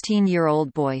a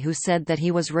 16-year-old boy who said that he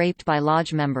was raped by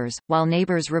lodge members, while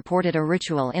neighbors reported a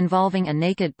ritual involving a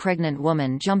naked pregnant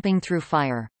woman jumping through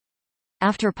fire.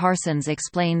 After Parsons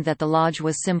explained that the lodge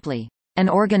was simply an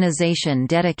organization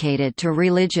dedicated to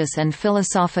religious and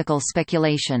philosophical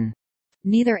speculation,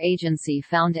 neither agency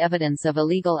found evidence of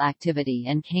illegal activity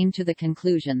and came to the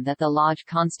conclusion that the lodge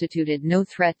constituted no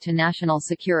threat to national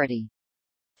security.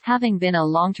 Having been a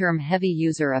long-term heavy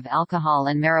user of alcohol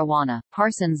and marijuana,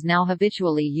 Parsons now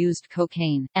habitually used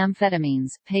cocaine,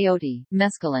 amphetamines, peyote,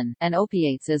 mescaline, and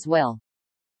opiates as well.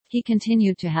 He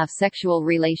continued to have sexual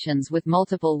relations with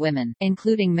multiple women,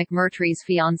 including McMurtry's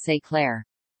fiancée Claire.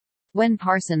 When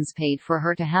Parsons paid for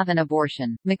her to have an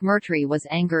abortion, McMurtry was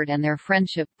angered and their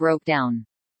friendship broke down.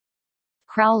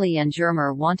 Crowley and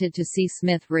Germer wanted to see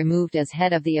Smith removed as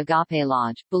head of the Agape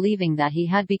Lodge, believing that he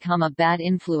had become a bad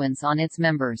influence on its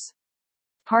members.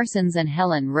 Parsons and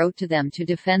Helen wrote to them to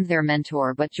defend their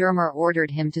mentor, but Germer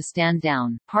ordered him to stand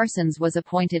down. Parsons was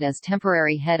appointed as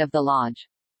temporary head of the lodge.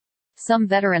 Some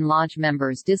veteran lodge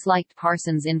members disliked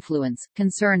Parsons' influence,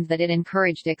 concerned that it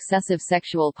encouraged excessive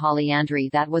sexual polyandry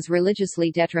that was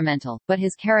religiously detrimental, but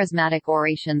his charismatic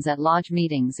orations at lodge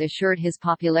meetings assured his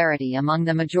popularity among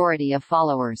the majority of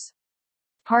followers.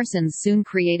 Parsons soon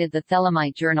created the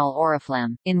Thelemite journal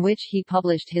Oriflamme, in which he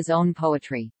published his own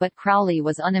poetry, but Crowley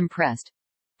was unimpressed,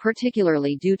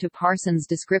 particularly due to Parsons'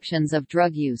 descriptions of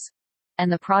drug use,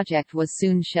 and the project was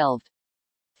soon shelved.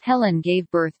 Helen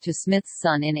gave birth to Smith's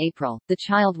son in April. The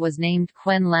child was named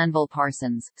Quen Lanville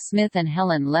Parsons. Smith and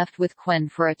Helen left with Quen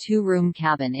for a two-room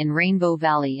cabin in Rainbow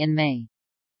Valley in May.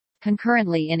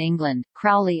 Concurrently in England,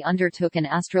 Crowley undertook an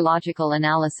astrological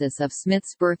analysis of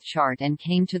Smith's birth chart and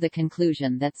came to the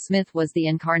conclusion that Smith was the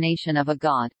incarnation of a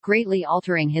god, greatly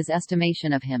altering his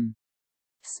estimation of him.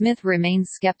 Smith remained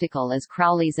skeptical as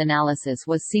Crowley's analysis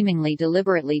was seemingly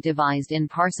deliberately devised in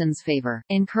Parsons' favor,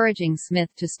 encouraging Smith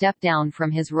to step down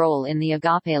from his role in the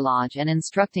Agape Lodge and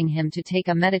instructing him to take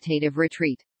a meditative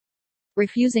retreat.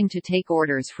 Refusing to take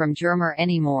orders from Germer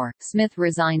anymore, Smith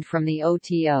resigned from the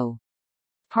OTO.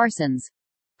 Parsons,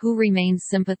 who remained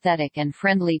sympathetic and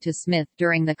friendly to Smith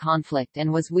during the conflict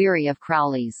and was weary of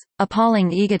Crowley's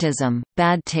appalling egotism,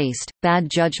 bad taste, bad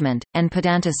judgment, and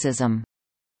pedanticism,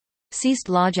 ceased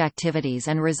lodge activities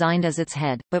and resigned as its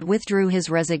head, but withdrew his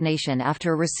resignation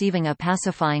after receiving a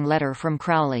pacifying letter from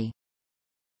Crowley.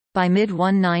 By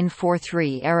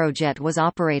mid-1943 Aerojet was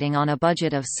operating on a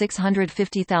budget of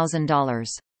 $650,000.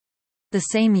 The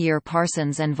same year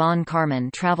Parsons and von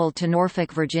Karman traveled to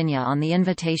Norfolk, Virginia on the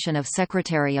invitation of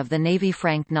Secretary of the Navy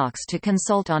Frank Knox to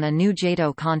consult on a new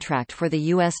JATO contract for the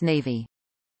U.S. Navy.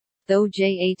 Though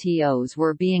JATOs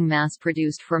were being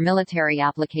mass-produced for military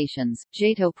applications,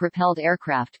 JATO-propelled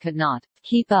aircraft could not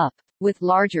keep up with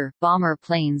larger, bomber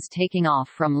planes taking off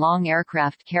from long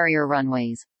aircraft carrier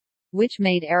runways, which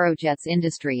made Aerojet's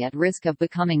industry at risk of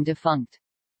becoming defunct.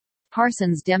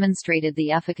 Parsons demonstrated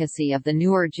the efficacy of the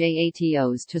newer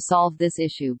JATOs to solve this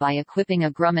issue by equipping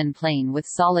a Grumman plane with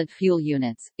solid fuel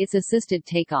units. Its assisted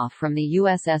takeoff from the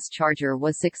USS Charger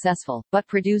was successful, but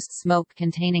produced smoke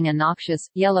containing a noxious,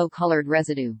 yellow-colored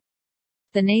residue.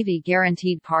 The Navy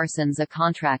guaranteed Parsons a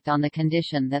contract on the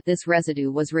condition that this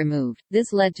residue was removed.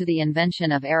 This led to the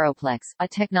invention of Aeroplex, a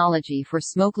technology for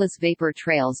smokeless vapor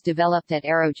trails developed at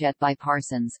Aerojet by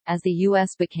Parsons. As the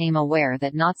U.S. became aware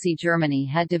that Nazi Germany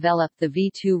had developed the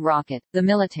V-2 rocket, the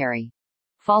military,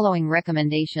 following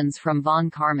recommendations from von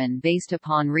Karman based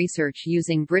upon research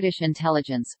using British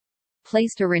intelligence,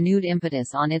 placed a renewed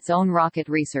impetus on its own rocket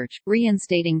research,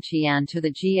 reinstating Qian to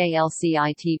the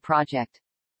GALCIT project.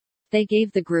 They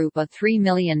gave the group a $3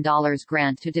 million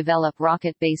grant to develop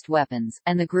rocket-based weapons,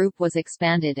 and the group was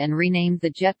expanded and renamed the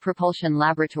Jet Propulsion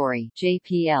Laboratory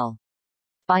 (JPL).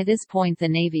 By this point the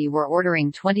Navy were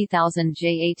ordering 20,000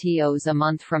 JATOs a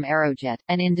month from Aerojet,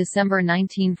 and in December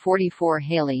 1944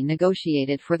 Haley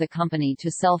negotiated for the company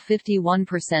to sell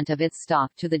 51% of its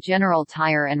stock to the General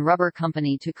Tire and Rubber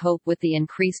Company to cope with the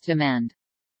increased demand.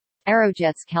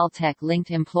 Aerojet's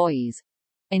Caltech-linked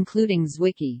employees—including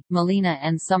Zwicky, Molina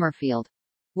and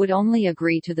Summerfield—would only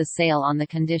agree to the sale on the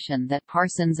condition that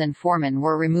Parsons and Foreman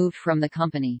were removed from the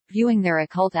company, viewing their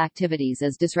occult activities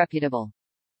as disreputable.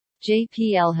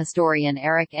 JPL historian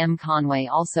Eric M. Conway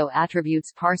also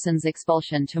attributes Parsons'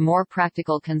 expulsion to more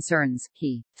practical concerns.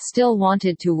 He still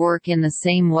wanted to work in the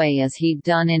same way as he'd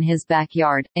done in his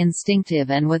backyard,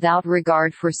 instinctive and without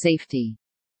regard for safety.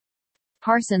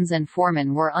 Parsons and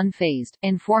Foreman were unfazed,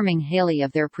 informing Haley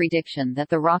of their prediction that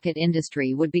the rocket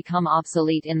industry would become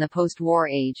obsolete in the post-war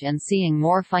age and seeing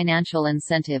more financial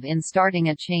incentive in starting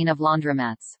a chain of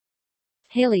laundromats.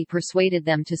 Haley persuaded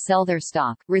them to sell their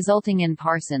stock, resulting in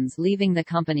Parsons leaving the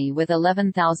company with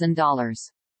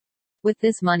 $11,000. With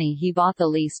this money he bought the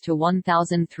lease to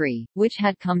 1003, which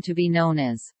had come to be known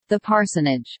as the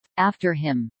Parsonage, after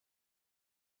him.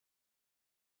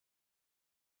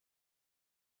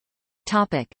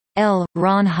 L.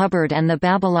 Ron Hubbard and the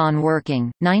Babalon working,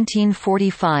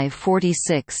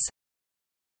 1945–46.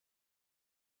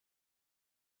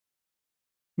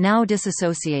 Now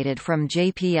disassociated from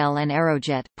JPL and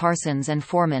Aerojet, Parsons and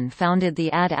Foreman founded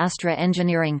the Ad Astra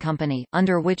Engineering Company,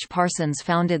 under which Parsons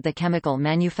founded the chemical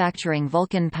manufacturing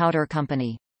Vulcan Powder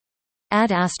Company.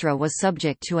 Ad Astra was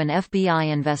subject to an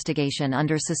FBI investigation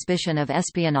under suspicion of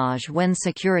espionage when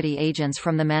security agents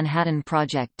from the Manhattan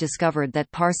Project discovered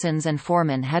that Parsons and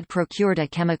Foreman had procured a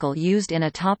chemical used in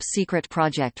a top-secret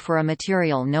project for a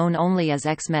material known only as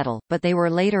X-metal, but they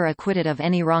were later acquitted of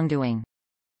any wrongdoing.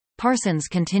 Parsons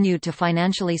continued to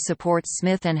financially support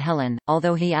Smith and Helen,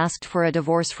 although he asked for a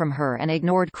divorce from her and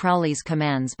ignored Crowley's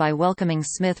commands by welcoming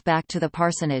Smith back to the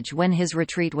parsonage when his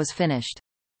retreat was finished.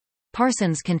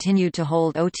 Parsons continued to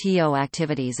hold OTO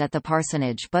activities at the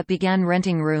parsonage but began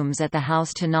renting rooms at the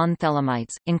house to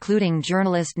non-Thelemites, including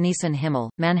journalist Neeson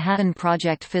Himmel, Manhattan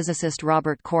Project physicist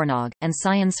Robert Cornog, and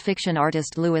science fiction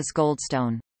artist Louis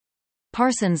Goldstone.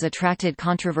 Parsons attracted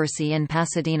controversy in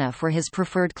Pasadena for his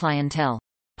preferred clientele.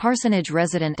 Parsonage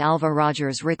resident Alva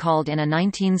Rogers recalled in a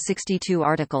 1962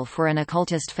 article for an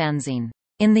occultist fanzine,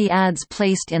 "In the ads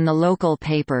placed in the local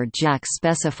paper, Jack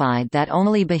specified that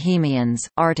only bohemians,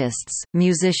 artists,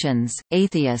 musicians,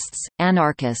 atheists,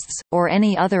 anarchists, or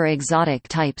any other exotic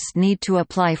types need to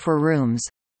apply for rooms.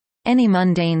 Any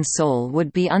mundane soul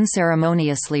would be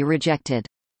unceremoniously rejected."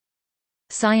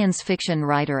 Science fiction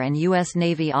writer and U.S.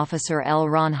 Navy officer L.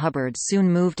 Ron Hubbard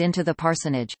soon moved into the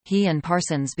parsonage. He and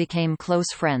Parsons became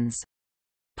close friends.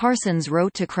 Parsons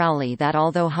wrote to Crowley that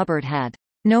although Hubbard had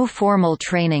no formal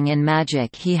training in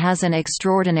magic, he has an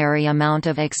extraordinary amount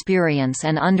of experience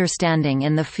and understanding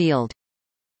in the field.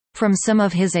 From some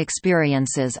of his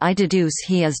experiences I deduce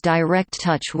he is direct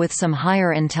touch with some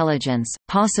higher intelligence,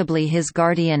 possibly his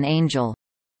guardian angel.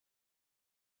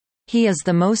 He is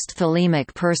the most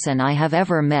thelemic person I have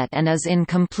ever met and is in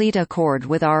complete accord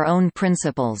with our own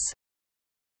principles.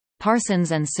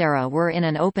 Parsons and Sarah were in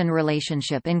an open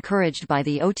relationship encouraged by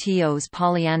the OTO's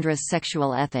polyandrous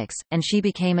sexual ethics, and she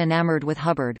became enamored with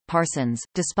Hubbard. Parsons,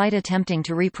 despite attempting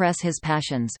to repress his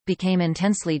passions, became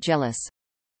intensely jealous.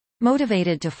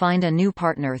 Motivated to find a new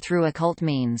partner through occult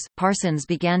means, Parsons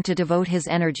began to devote his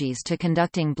energies to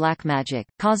conducting black magic,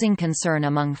 causing concern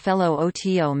among fellow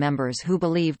OTO members who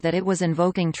believed that it was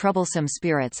invoking troublesome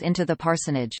spirits into the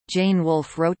parsonage. Jane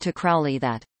Wolfe wrote to Crowley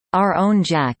that, "Our own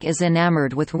Jack is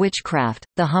enamored with witchcraft,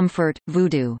 the Humfort,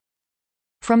 voodoo.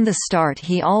 From the start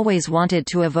he always wanted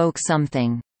to evoke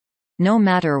something. No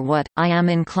matter what, I am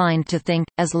inclined to think,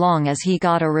 as long as he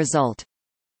got a result."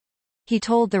 He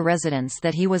told the residents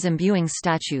that he was imbuing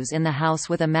statues in the house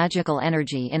with a magical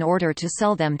energy in order to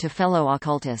sell them to fellow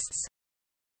occultists.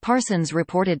 Parsons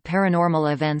reported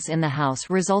paranormal events in the house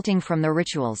resulting from the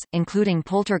rituals, including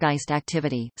poltergeist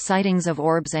activity, sightings of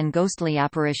orbs and ghostly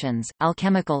apparitions,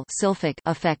 alchemical sylphic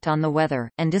effect on the weather,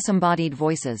 and disembodied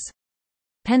voices.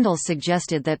 Pendle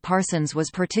suggested that Parsons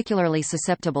was particularly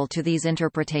susceptible to these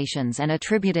interpretations and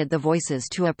attributed the voices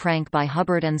to a prank by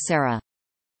Hubbard and Sarah.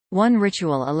 One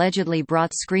ritual allegedly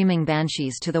brought screaming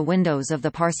banshees to the windows of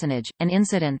the parsonage, an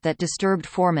incident that disturbed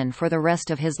Foreman for the rest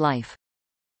of his life.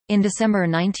 In December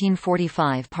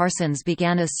 1945, Parsons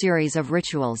began a series of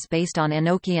rituals based on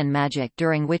Enochian magic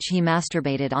during which he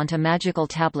masturbated onto magical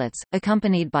tablets,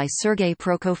 accompanied by Sergei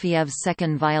Prokofiev's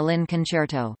second violin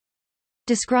concerto.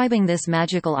 Describing this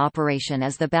magical operation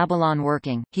as the Babalon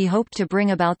working, he hoped to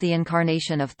bring about the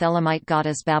incarnation of Thelemite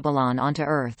goddess Babalon onto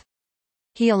Earth.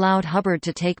 He allowed Hubbard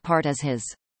to take part as his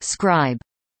scribe,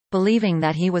 believing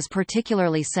that he was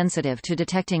particularly sensitive to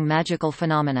detecting magical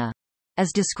phenomena.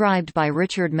 As described by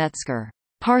Richard Metzger,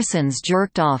 Parsons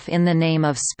jerked off in the name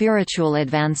of spiritual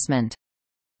advancement,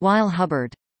 while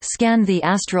Hubbard scanned the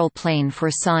astral plane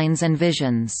for signs and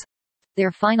visions.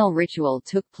 Their final ritual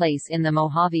took place in the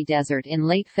Mojave Desert in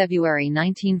late February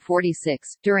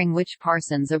 1946, during which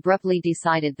Parsons abruptly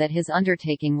decided that his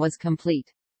undertaking was complete.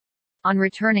 On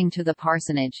returning to the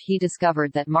parsonage, he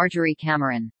discovered that Marjorie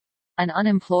Cameron, an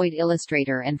unemployed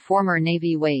illustrator and former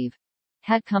Navy wave,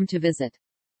 had come to visit.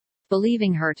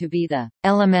 Believing her to be the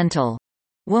elemental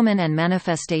woman and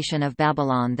manifestation of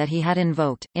Babalon that he had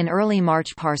invoked, in early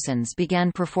March Parsons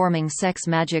began performing sex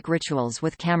magic rituals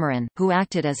with Cameron, who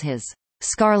acted as his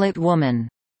Scarlet Woman,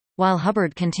 while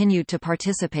Hubbard continued to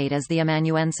participate as the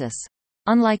amanuensis.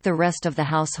 Unlike the rest of the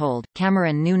household,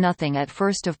 Cameron knew nothing at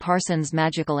first of Parsons'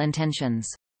 magical intentions.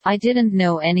 "I didn't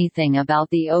know anything about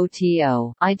the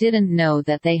OTO, I didn't know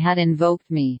that they had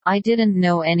invoked me, I didn't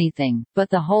know anything, but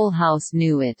the whole house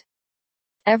knew it.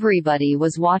 Everybody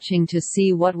was watching to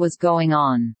see what was going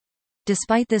on."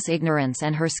 Despite this ignorance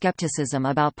and her skepticism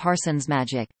about Parsons'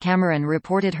 magic, Cameron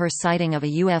reported her sighting of a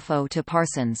UFO to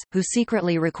Parsons, who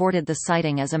secretly recorded the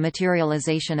sighting as a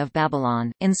materialization of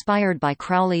Babalon. Inspired by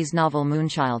Crowley's novel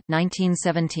Moonchild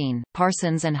 1917,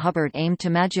 Parsons and Hubbard aimed to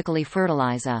magically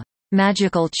fertilize a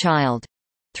magical child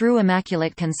through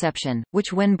immaculate conception,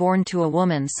 which when born to a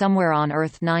woman somewhere on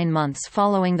Earth 9 months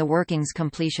following the working's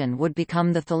completion would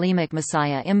become the Thelemic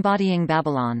Messiah embodying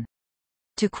Babalon.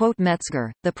 To quote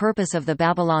Metzger, the purpose of the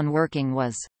Babalon working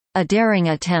was a daring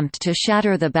attempt to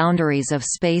shatter the boundaries of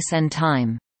space and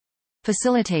time,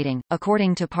 facilitating,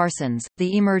 according to Parsons,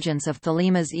 the emergence of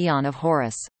Thelema's Aeon of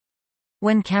Horus.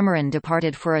 When Cameron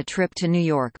departed for a trip to New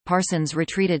York, Parsons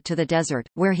retreated to the desert,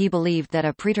 where he believed that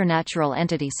a preternatural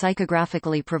entity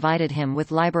psychographically provided him with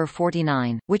Liber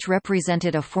 49, which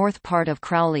represented a fourth part of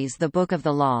Crowley's The Book of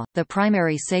the Law, the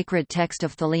primary sacred text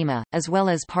of Thelema, as well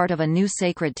as part of a new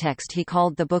sacred text he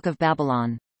called the Book of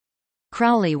Babalon.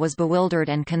 Crowley was bewildered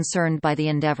and concerned by the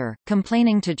endeavor,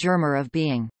 complaining to Germer of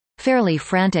being fairly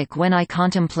frantic when I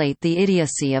contemplate the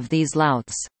idiocy of these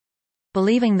louts.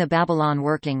 Believing the Babalon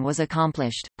working was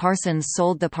accomplished, Parsons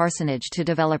sold the parsonage to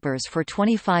developers for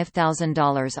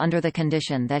 $25,000 under the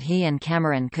condition that he and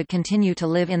Cameron could continue to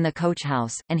live in the coach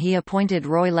house, and he appointed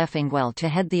Roy Leffingwell to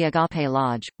head the Agape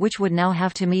Lodge, which would now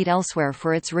have to meet elsewhere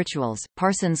for its rituals.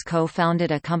 Parsons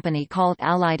co-founded a company called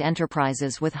Allied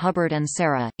Enterprises with Hubbard and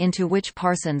Sarah, into which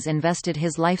Parsons invested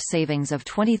his life savings of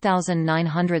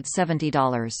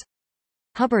 $20,970.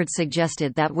 Hubbard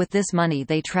suggested that with this money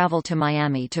they travel to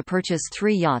Miami to purchase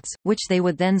 3 yachts, which they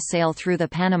would then sail through the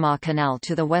Panama Canal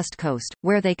to the West Coast,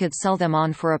 where they could sell them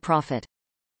on for a profit.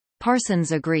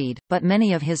 Parsons agreed, but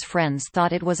many of his friends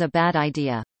thought it was a bad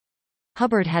idea.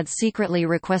 Hubbard had secretly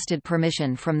requested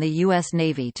permission from the U.S.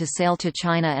 Navy to sail to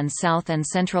China and South and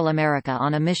Central America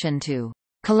on a mission to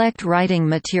collect writing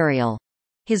material.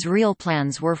 His real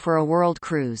plans were for a world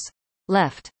cruise.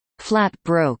 Left flat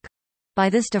broke by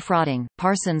this defrauding,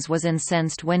 Parsons was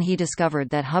incensed when he discovered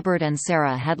that Hubbard and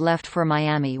Sarah had left for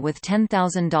Miami with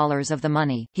 $10,000 of the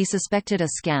money. He suspected a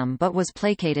scam but was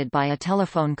placated by a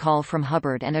telephone call from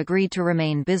Hubbard and agreed to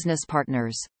remain business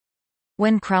partners.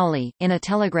 When Crowley, in a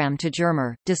telegram to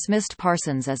Germer, dismissed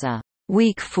Parsons as a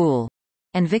weak fool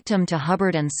and victim to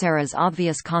Hubbard and Sarah's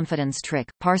obvious confidence trick,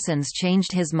 Parsons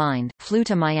changed his mind, flew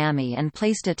to Miami and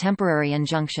placed a temporary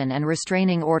injunction and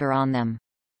restraining order on them.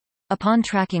 Upon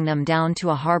tracking them down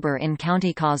to a harbor in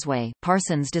County Causeway,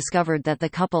 Parsons discovered that the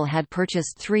couple had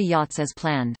purchased 3 yachts as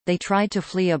planned. They tried to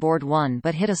flee aboard one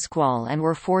but hit a squall and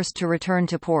were forced to return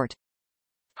to port.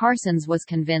 Parsons was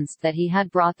convinced that he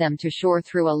had brought them to shore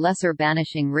through a lesser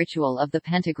banishing ritual of the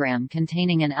pentagram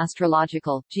containing an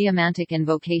astrological, geomantic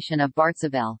invocation of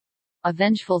Bartzabel, a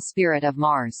vengeful spirit of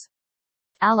Mars.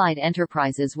 Allied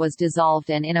Enterprises was dissolved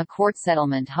and in a court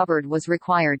settlement Hubbard was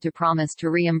required to promise to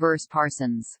reimburse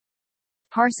Parsons.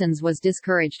 Parsons was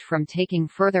discouraged from taking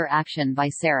further action by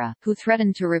Sarah, who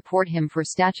threatened to report him for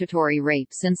statutory rape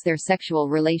since their sexual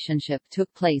relationship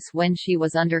took place when she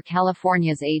was under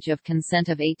California's age of consent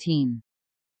of 18.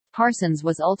 Parsons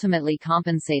was ultimately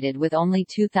compensated with only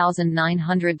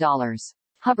 $2,900.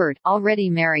 Hubbard, already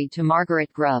married to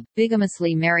Margaret Grubb,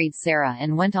 bigamously married Sarah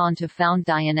and went on to found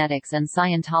Dianetics and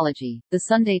Scientology. The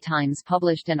Sunday Times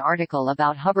published an article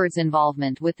about Hubbard's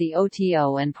involvement with the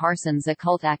OTO and Parsons'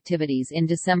 occult activities in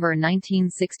December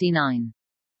 1969.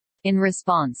 In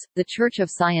response, the Church of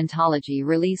Scientology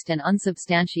released an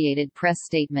unsubstantiated press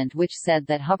statement which said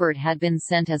that Hubbard had been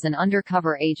sent as an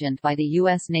undercover agent by the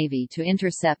U.S. Navy to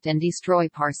intercept and destroy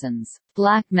Parsons'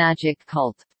 black magic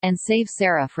cult, and save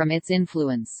Sarah from its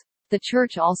influence. The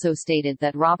Church also stated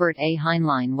that Robert A.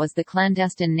 Heinlein was the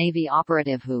clandestine Navy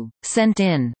operative who sent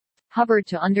in Hubbard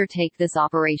to undertake this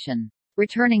operation.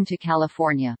 Returning to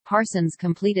California, Parsons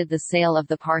completed the sale of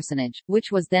the parsonage, which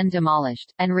was then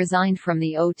demolished, and resigned from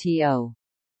the OTO.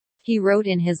 He wrote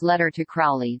in his letter to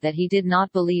Crowley that he did not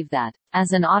believe that,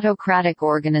 as an autocratic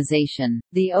organization,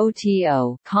 the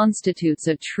OTO constitutes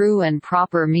a true and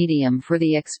proper medium for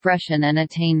the expression and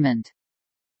attainment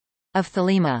of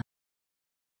Thelema.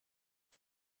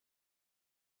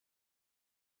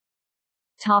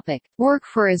 Topic: Work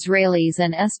for Israelis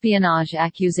and espionage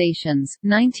accusations,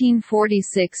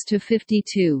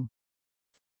 1946–52.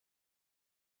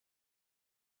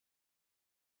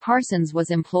 Parsons was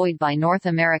employed by North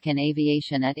American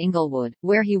Aviation at Inglewood,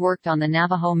 where he worked on the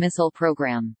Navajo missile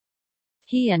program.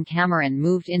 He and Cameron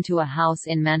moved into a house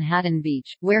in Manhattan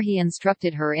Beach, where he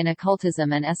instructed her in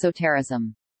occultism and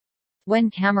esotericism.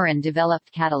 When Cameron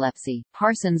developed catalepsy,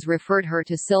 Parsons referred her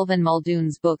to Sylvan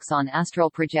Muldoon's books on astral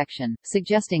projection,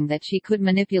 suggesting that she could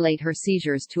manipulate her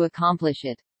seizures to accomplish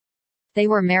it. They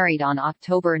were married on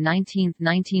October 19,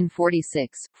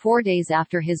 1946, 4 days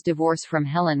after his divorce from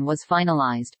Helen was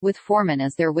finalized, with Foreman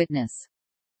as their witness.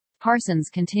 Parsons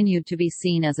continued to be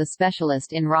seen as a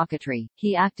specialist in rocketry.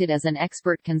 He acted as an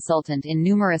expert consultant in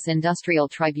numerous industrial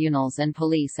tribunals and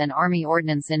police and Army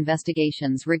ordnance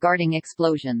investigations regarding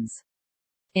explosions.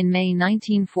 In May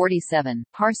 1947,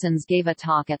 Parsons gave a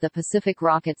talk at the Pacific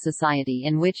Rocket Society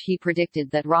in which he predicted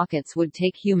that rockets would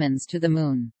take humans to the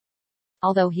Moon.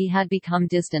 Although he had become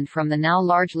distant from the now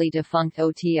largely defunct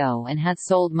OTO and had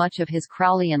sold much of his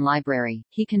Crowleyan library,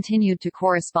 he continued to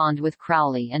correspond with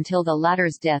Crowley until the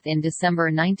latter's death in December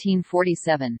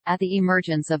 1947. At the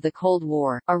emergence of the Cold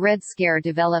War, a Red Scare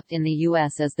developed in the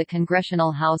U.S. as the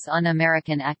Congressional House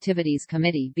Un-American Activities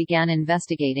Committee began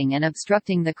investigating and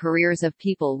obstructing the careers of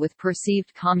people with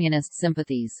perceived communist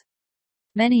sympathies.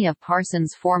 Many of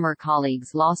Parsons' former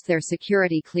colleagues lost their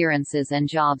security clearances and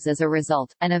jobs as a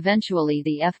result, and eventually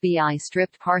the FBI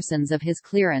stripped Parsons of his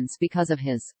clearance because of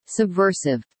his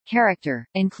subversive character,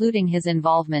 including his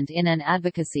involvement in an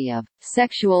advocacy of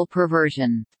sexual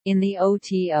perversion in the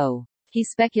OTO. He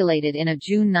speculated in a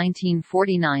June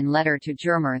 1949 letter to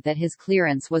Germer that his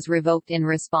clearance was revoked in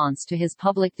response to his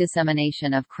public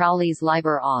dissemination of Crowley's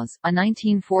Liber Oz, a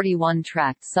 1941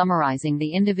 tract summarizing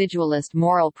the individualist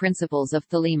moral principles of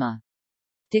Thelema.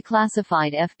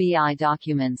 Declassified FBI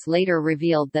documents later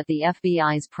revealed that the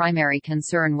FBI's primary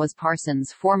concern was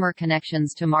Parsons' former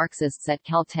connections to Marxists at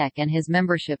Caltech and his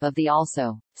membership of the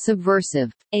also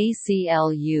subversive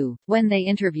ACLU. When they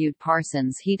interviewed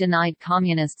Parsons, he denied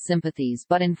communist sympathies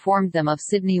but informed them of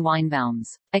Sidney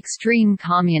Weinbaum's extreme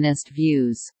communist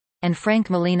views and Frank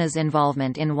Molina's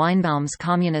involvement in Weinbaum's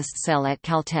communist cell at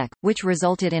Caltech, which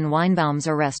resulted in Weinbaum's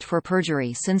arrest for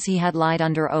perjury since he had lied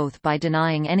under oath by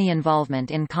denying any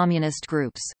involvement in communist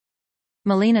groups.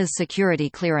 Molina's security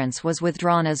clearance was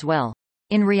withdrawn as well.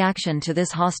 In reaction to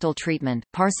this hostile treatment,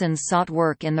 Parsons sought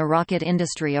work in the rocket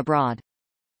industry abroad.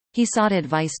 He sought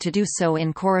advice to do so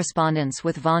in correspondence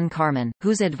with von Karman,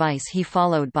 whose advice he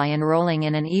followed by enrolling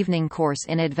in an evening course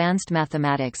in advanced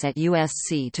mathematics at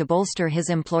USC to bolster his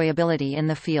employability in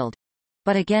the field.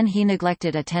 But again he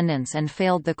neglected attendance and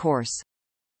failed the course.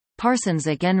 Parsons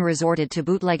again resorted to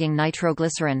bootlegging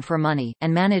nitroglycerin for money,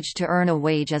 and managed to earn a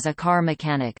wage as a car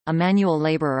mechanic, a manual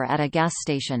laborer at a gas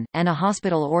station, and a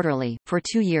hospital orderly. For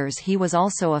 2 years he was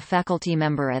also a faculty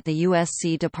member at the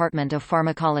USC Department of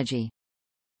Pharmacology.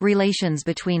 Relations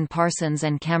between Parsons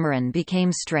and Cameron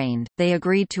became strained. They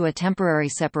agreed to a temporary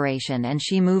separation and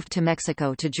she moved to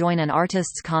Mexico to join an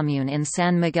artists' commune in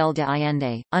San Miguel de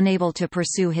Allende. Unable to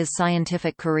pursue his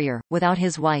scientific career, without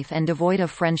his wife and devoid of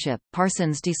friendship,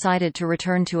 Parsons decided to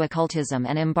return to occultism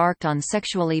and embarked on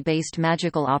sexually based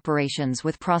magical operations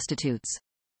with prostitutes.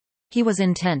 He was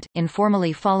intent,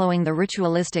 informally following the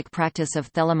ritualistic practice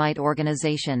of Thelemite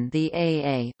organization the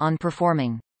AA, on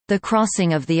performing the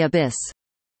crossing of the abyss,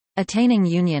 attaining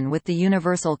union with the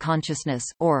universal consciousness,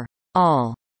 or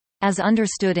all, as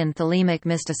understood in Thelemic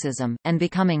mysticism, and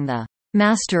becoming the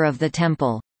master of the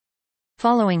temple.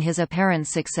 Following his apparent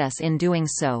success in doing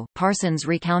so, Parsons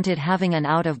recounted having an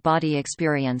out-of-body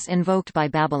experience invoked by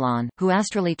Babalon, who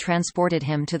astrally transported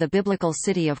him to the biblical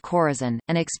city of Chorazin,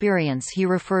 an experience he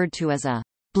referred to as a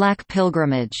black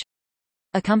pilgrimage.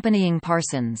 Accompanying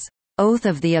Parsons' Oath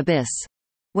of the Abyss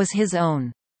was his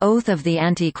own Oath of the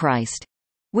Antichrist,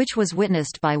 which was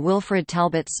witnessed by Wilfred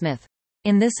Talbot Smith.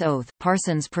 In this oath,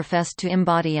 Parsons professed to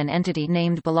embody an entity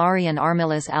named Balarian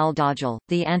Armilis al-Dajjal,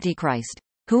 the Antichrist,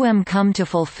 who am come to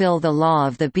fulfill the law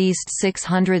of the beast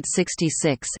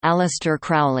 666. Aleister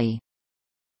Crowley.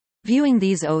 Viewing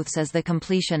these oaths as the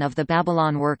completion of the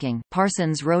Babalon working,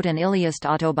 Parsons wrote an Iliast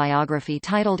autobiography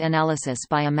titled Analysis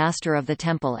by a Master of the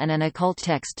Temple and an occult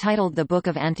text titled The Book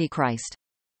of Antichrist.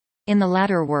 In the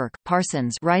latter work,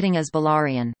 Parsons, writing as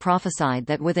Balarian, prophesied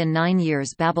that within 9 years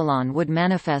Babalon would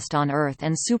manifest on Earth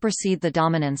and supersede the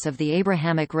dominance of the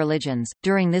Abrahamic religions.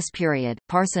 During this period,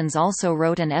 Parsons also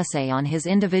wrote an essay on his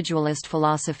individualist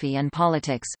philosophy and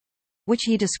politics, which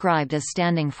he described as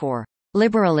standing for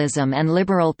liberalism and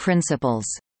liberal principles,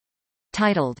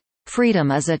 titled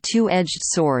Freedom is a Two-Edged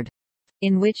Sword,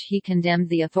 in which he condemned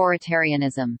the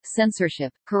authoritarianism,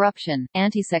 censorship, corruption,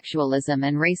 antisexualism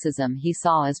and racism he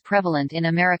saw as prevalent in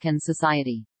American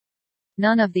society.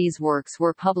 None of these works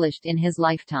were published in his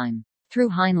lifetime. Through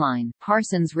Heinlein,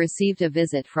 Parsons received a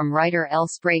visit from writer L.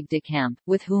 Sprague de Camp,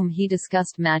 with whom he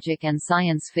discussed magic and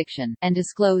science fiction, and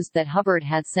disclosed that Hubbard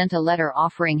had sent a letter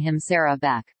offering him Sarah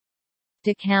back.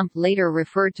 De Camp later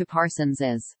referred to Parsons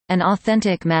as an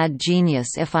authentic mad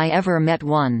genius if I ever met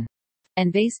one,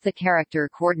 and based the character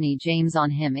Courtney James on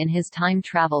him in his time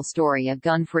travel story A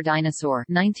Gun for Dinosaur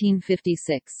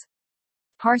 1956.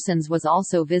 Parsons was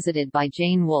also visited by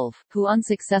Jane Wolfe, who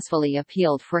unsuccessfully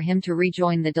appealed for him to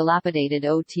rejoin the dilapidated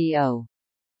OTO.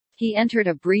 He entered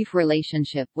a brief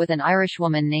relationship with an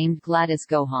Irishwoman named Gladys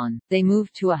Gohan. They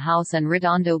moved to a house on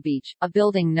Redondo Beach, a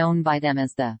building known by them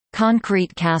as the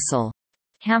Concrete Castle.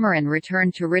 Cameron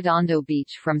returned to Redondo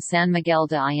Beach from San Miguel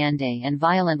de Allende and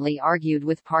violently argued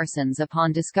with Parsons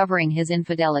upon discovering his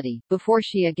infidelity, before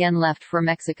she again left for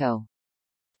Mexico.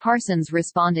 Parsons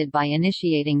responded by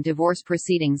initiating divorce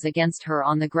proceedings against her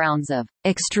on the grounds of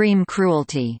extreme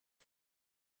cruelty.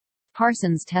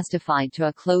 Parsons testified to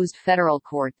a closed federal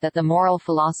court that the moral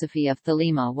philosophy of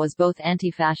Thelema was both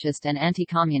anti-fascist and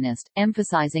anti-communist,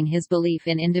 emphasizing his belief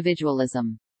in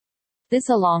individualism. This,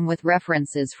 along with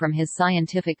references from his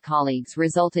scientific colleagues,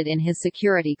 resulted in his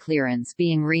security clearance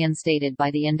being reinstated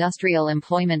by the Industrial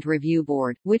Employment Review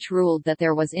Board, which ruled that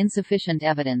there was insufficient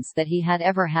evidence that he had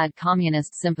ever had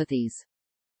communist sympathies.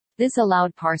 This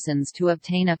allowed Parsons to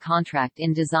obtain a contract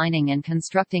in designing and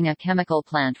constructing a chemical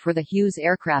plant for the Hughes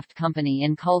Aircraft Company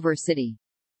in Culver City.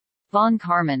 Von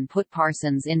Karman put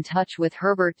Parsons in touch with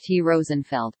Herbert T.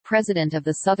 Rosenfeld, president of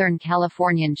the Southern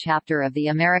Californian chapter of the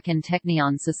American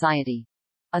Technion Society,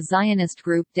 a Zionist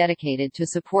group dedicated to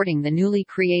supporting the newly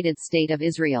created State of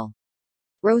Israel.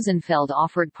 Rosenfeld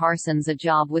offered Parsons a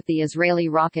job with the Israeli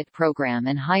rocket program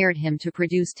and hired him to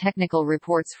produce technical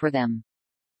reports for them.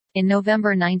 In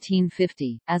November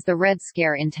 1950, as the Red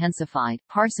Scare intensified,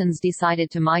 Parsons decided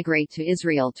to migrate to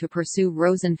Israel to pursue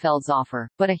Rosenfeld's offer,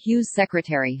 but a Hughes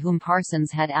secretary whom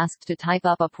Parsons had asked to type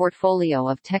up a portfolio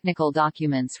of technical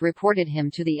documents reported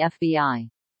him to the FBI.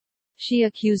 She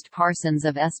accused Parsons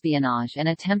of espionage and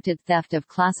attempted theft of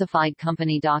classified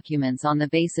company documents on the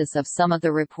basis of some of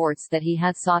the reports that he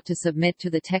had sought to submit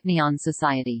to the Technion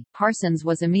Society. Parsons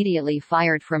was immediately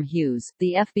fired from Hughes.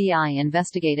 The FBI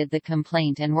investigated the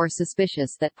complaint and were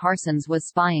suspicious that Parsons was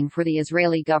spying for the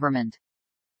Israeli government.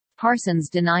 Parsons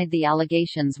denied the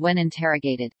allegations when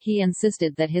interrogated. He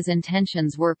insisted that his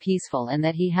intentions were peaceful and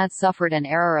that he had suffered an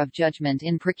error of judgment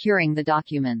in procuring the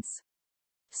documents.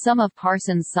 Some of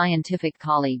Parsons' scientific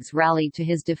colleagues rallied to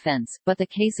his defense, but the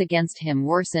case against him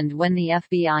worsened when the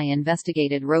FBI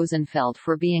investigated Rosenfeld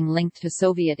for being linked to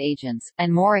Soviet agents,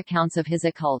 and more accounts of his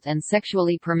occult and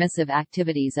sexually permissive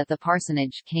activities at the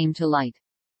parsonage came to light.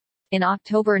 In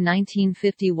October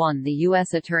 1951, the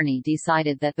U.S. Attorney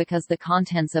decided that because the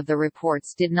contents of the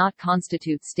reports did not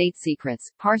constitute state secrets,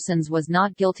 Parsons was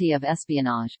not guilty of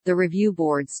espionage. The review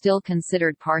board still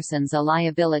considered Parsons a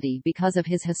liability because of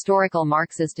his historical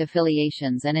Marxist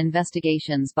affiliations and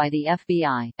investigations by the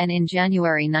FBI, and in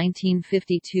January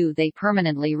 1952 they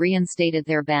permanently reinstated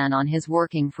their ban on his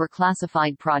working for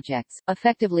classified projects,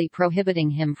 effectively prohibiting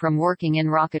him from working in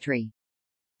rocketry.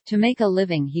 To make a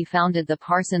living, he founded the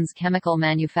Parsons Chemical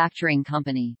Manufacturing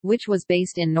Company, which was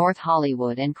based in North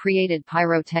Hollywood and created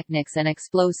pyrotechnics and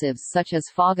explosives such as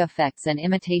fog effects and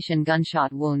imitation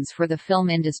gunshot wounds for the film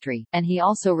industry, and he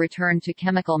also returned to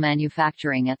chemical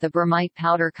manufacturing at the Bromite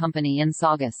Powder Company in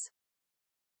Saugus.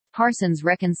 Parsons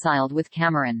reconciled with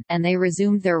Cameron, and they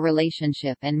resumed their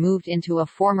relationship and moved into a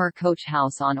former coach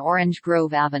house on Orange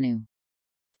Grove Avenue.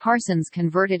 Parsons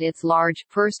converted its large,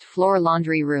 first-floor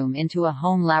laundry room into a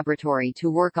home laboratory to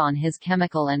work on his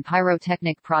chemical and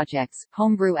pyrotechnic projects,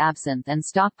 homebrew absinthe and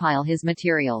stockpile his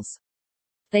materials.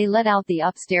 They let out the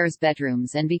upstairs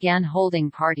bedrooms and began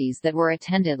holding parties that were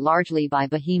attended largely by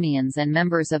bohemians and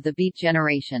members of the Beat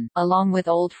Generation, along with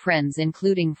old friends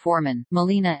including Foreman,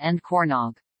 Molina and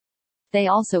Cornog. They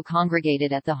also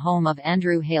congregated at the home of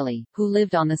Andrew Haley, who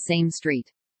lived on the same street.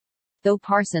 Though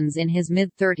Parsons in his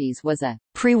mid-30s was a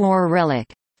pre-war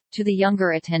relic to the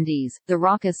younger attendees, the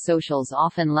raucous socials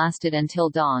often lasted until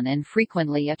dawn and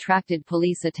frequently attracted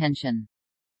police attention.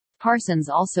 Parsons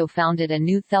also founded a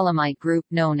new Thelemite group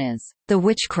known as the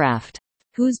Witchcraft,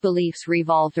 whose beliefs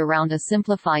revolved around a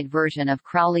simplified version of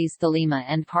Crowley's Thelema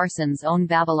and Parsons' own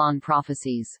Babalon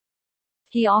prophecies.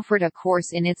 He offered a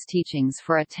course in its teachings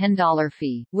for a $10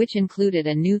 fee, which included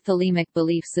a new Thelemic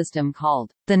belief system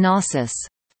called the Gnosis,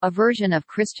 a version of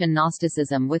Christian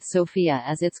Gnosticism with Sophia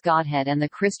as its godhead and the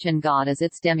Christian God as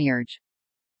its demiurge.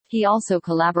 He also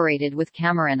collaborated with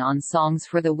Cameron on Songs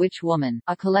for the Witch Woman,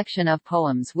 a collection of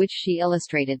poems which she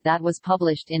illustrated that was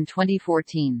published in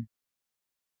 2014.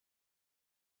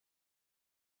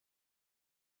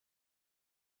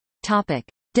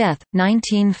 Topic: Death,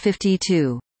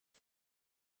 1952.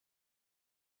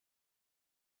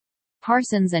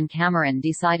 Parsons and Cameron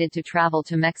decided to travel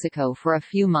to Mexico for a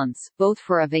few months, both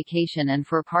for a vacation and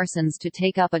for Parsons to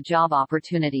take up a job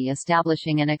opportunity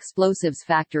establishing an explosives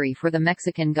factory for the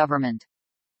Mexican government.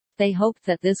 They hoped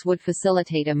that this would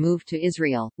facilitate a move to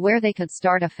Israel, where they could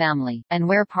start a family, and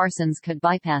where Parsons could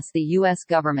bypass the U.S.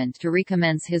 government to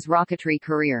recommence his rocketry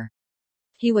career.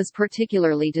 He was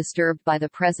particularly disturbed by the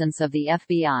presence of the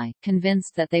FBI,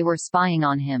 convinced that they were spying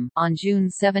on him. On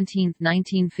June 17,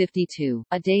 1952,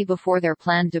 a day before their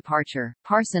planned departure,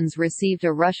 Parsons received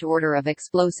a rush order of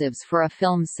explosives for a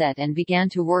film set and began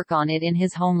to work on it in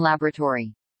his home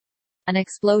laboratory. An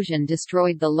explosion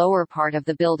destroyed the lower part of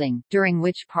the building, during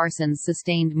which Parsons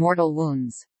sustained mortal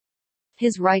wounds.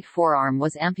 His right forearm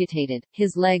was amputated,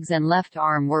 his legs and left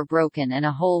arm were broken and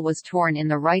a hole was torn in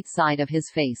the right side of his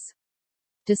face.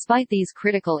 Despite these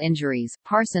critical injuries,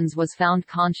 Parsons was found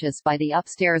conscious by the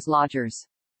upstairs lodgers.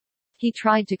 He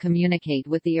tried to communicate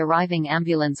with the arriving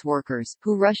ambulance workers,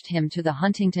 who rushed him to the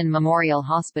Huntington Memorial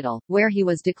Hospital, where he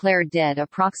was declared dead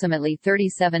approximately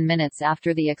 37 minutes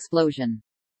after the explosion.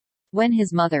 When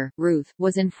his mother, Ruth,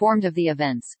 was informed of the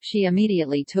events, she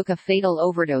immediately took a fatal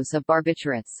overdose of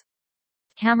barbiturates.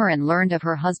 Cameron learned of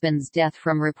her husband's death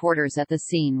from reporters at the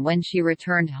scene when she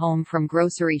returned home from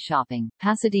grocery shopping.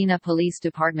 Pasadena Police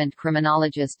Department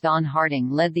criminologist Don Harding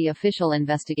led the official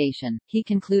investigation. He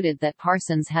concluded that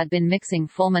Parsons had been mixing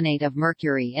fulminate of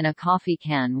mercury in a coffee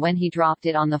can when he dropped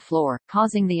it on the floor,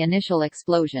 causing the initial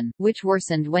explosion, which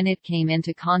worsened when it came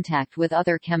into contact with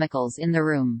other chemicals in the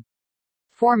room.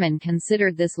 Foreman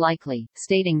considered this likely,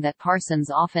 stating that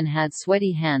Parsons often had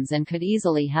sweaty hands and could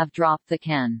easily have dropped the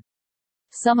can.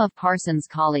 Some of Parsons'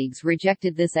 colleagues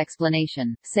rejected this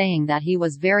explanation, saying that he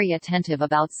was very attentive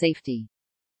about safety.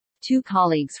 Two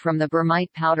colleagues from the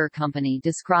Bromite Powder Company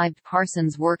described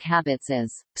Parsons' work habits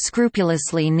as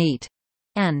scrupulously neat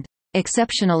and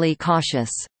exceptionally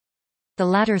cautious. The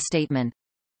latter statement,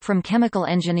 from chemical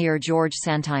engineer George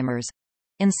Santimers,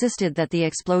 insisted that the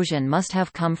explosion must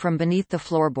have come from beneath the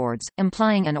floorboards,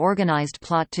 implying an organized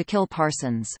plot to kill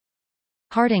Parsons.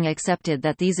 Harding accepted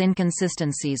that these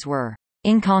inconsistencies were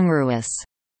incongruous,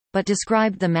 but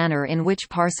described the manner in which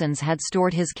Parsons had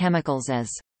stored his chemicals as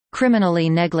criminally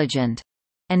negligent,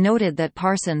 and noted that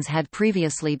Parsons had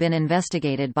previously been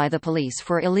investigated by the police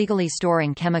for illegally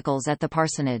storing chemicals at the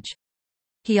parsonage.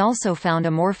 He also found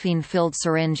a morphine-filled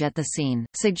syringe at the scene,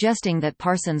 suggesting that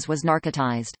Parsons was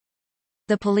narcotized.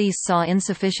 The police saw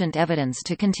insufficient evidence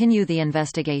to continue the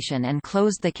investigation and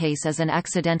closed the case as an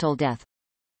accidental death.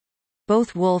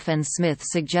 Both Wolfe and Smith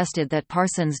suggested that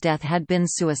Parsons' death had been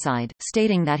suicide,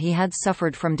 stating that he had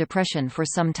suffered from depression for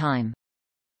some time.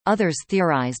 Others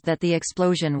theorized that the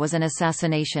explosion was an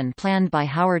assassination planned by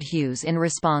Howard Hughes in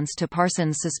response to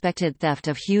Parsons' suspected theft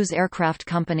of Hughes Aircraft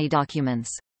Company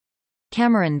documents.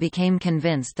 Cameron became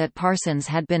convinced that Parsons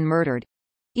had been murdered,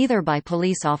 either by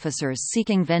police officers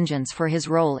seeking vengeance for his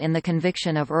role in the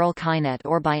conviction of Earl Kynette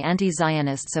or by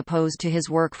anti-Zionists opposed to his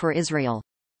work for Israel.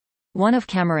 One of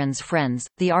Cameron's friends,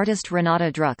 the artist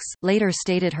Renata Drux, later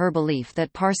stated her belief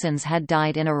that Parsons had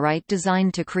died in a rite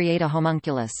designed to create a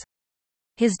homunculus.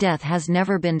 His death has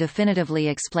never been definitively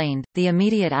explained. The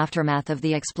immediate aftermath of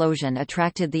the explosion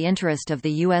attracted the interest of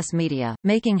the U.S. media,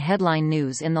 making headline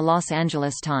news in the Los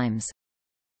Angeles Times.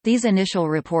 These initial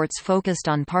reports focused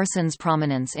on Parsons'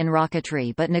 prominence in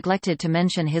rocketry but neglected to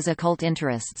mention his occult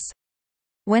interests.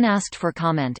 When asked for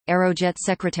comment, Aerojet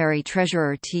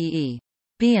Secretary-Treasurer T.E.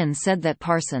 Bean said that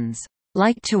Parsons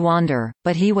liked to wander,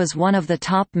 but he was one of the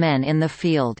top men in the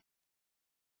field.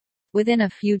 Within a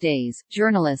few days,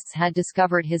 journalists had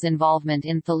discovered his involvement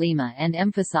in Thelema and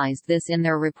emphasized this in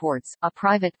their reports. A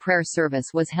private prayer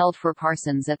service was held for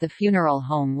Parsons at the funeral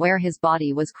home where his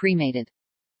body was cremated.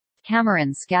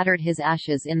 Cameron scattered his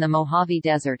ashes in the Mojave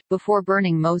Desert, before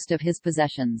burning most of his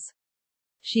possessions.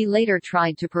 She later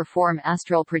tried to perform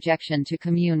astral projection to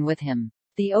commune with him.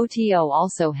 The OTO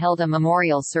also held a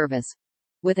memorial service,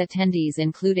 with attendees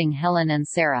including Helen and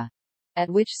Sarah, at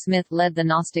which Smith led the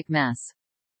Gnostic Mass.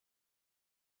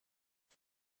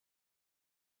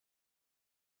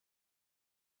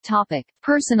 Topic: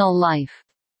 Personal life.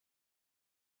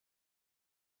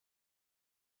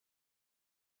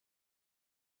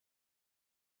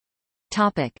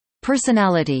 Topic: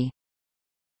 Personality.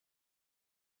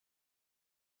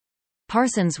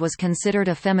 Parsons was considered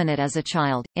effeminate as a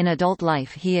child. In adult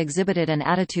life he exhibited an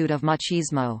attitude of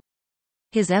machismo.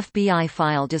 His FBI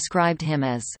file described him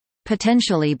as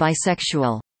potentially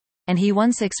bisexual, and he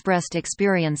once expressed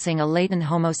experiencing a latent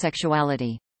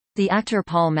homosexuality. The actor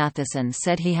Paul Matheson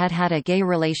said he had had a gay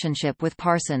relationship with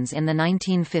Parsons in the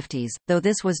 1950s, though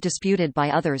this was disputed by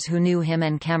others who knew him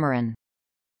and Cameron.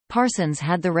 Parsons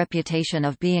had the reputation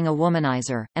of being a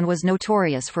womanizer, and was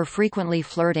notorious for frequently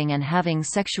flirting and having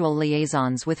sexual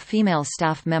liaisons with female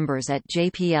staff members at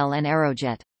JPL and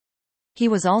Aerojet. He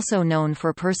was also known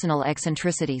for personal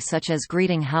eccentricity such as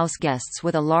greeting house guests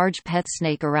with a large pet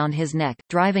snake around his neck,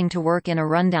 driving to work in a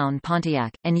rundown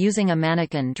Pontiac, and using a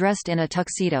mannequin dressed in a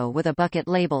tuxedo with a bucket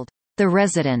labeled, "The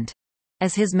Resident,"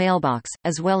 as his mailbox.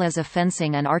 As well as a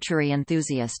fencing and archery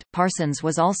enthusiast, Parsons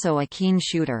was also a keen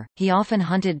shooter. He often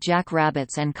hunted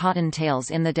jackrabbits and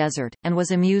cottontails in the desert, and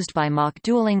was amused by mock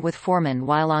dueling with foremen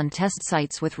while on test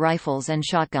sites with rifles and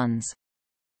shotguns.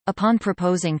 Upon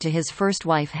proposing to his first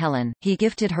wife Helen, he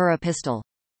gifted her a pistol.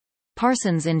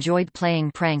 Parsons enjoyed playing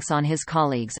pranks on his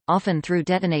colleagues, often through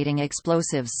detonating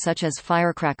explosives such as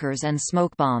firecrackers and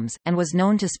smoke bombs, and was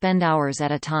known to spend hours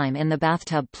at a time in the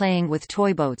bathtub playing with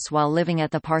toy boats while living at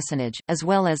the parsonage, as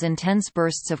well as intense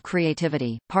bursts of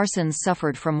creativity. Parsons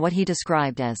suffered from what he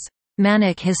described as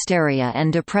manic hysteria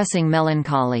and depressing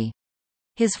melancholy.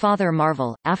 His father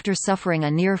Marvel, after suffering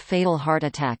a near-fatal heart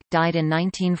attack, died in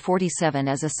 1947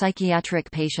 as a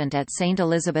psychiatric patient at St.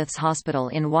 Elizabeth's Hospital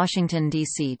in Washington,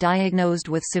 D.C. diagnosed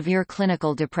with severe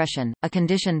clinical depression, a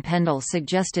condition Pendle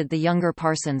suggested the younger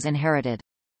Parsons inherited.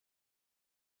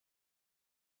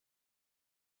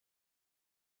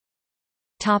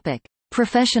 Topic: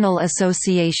 Professional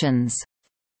associations.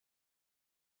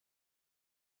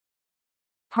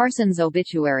 Parsons'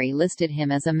 obituary listed him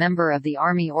as a member of the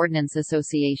Army Ordnance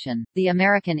Association, the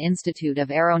American Institute of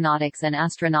Aeronautics and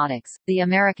Astronautics, the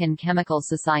American Chemical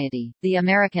Society, the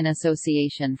American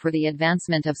Association for the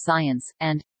Advancement of Science,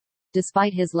 and,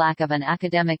 despite his lack of an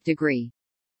academic degree,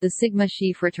 the Sigma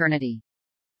Chi fraternity.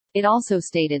 It also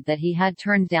stated that he had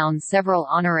turned down several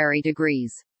honorary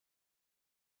degrees.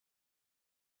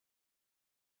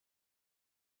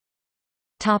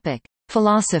 Topic: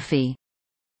 Philosophy.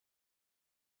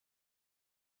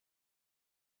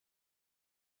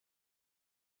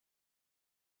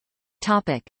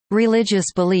 Topic: Religious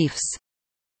beliefs.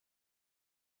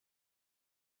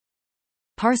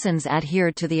 Parsons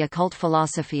adhered to the occult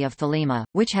philosophy of Thelema,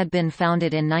 which had been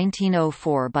founded in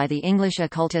 1904 by the English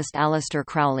occultist Aleister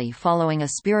Crowley following a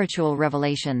spiritual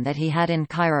revelation that he had in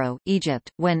Cairo,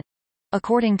 Egypt, when,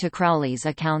 according to Crowley's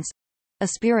accounts, a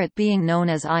spirit being known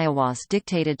as Ayahuas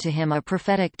dictated to him a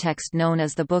prophetic text known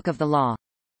as the Book of the Law.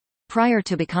 Prior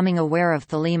to becoming aware of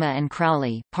Thelema and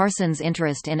Crowley, Parsons'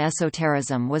 interest in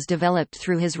esotericism was developed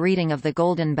through his reading of The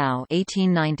Golden Bough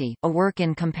 1890, a work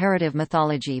in comparative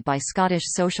mythology by Scottish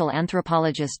social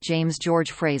anthropologist James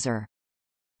George Fraser.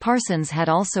 Parsons had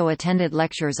also attended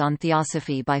lectures on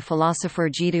theosophy by philosopher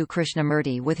Jiddu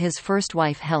Krishnamurti with his first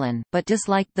wife Helen, but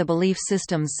disliked the belief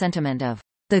system's sentiment of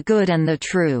the good and the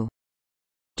true.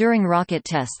 During rocket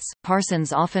tests,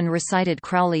 Parsons often recited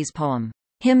Crowley's poem,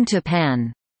 Hymn to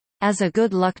Pan, as a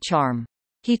good luck charm.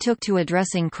 He took to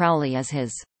addressing Crowley as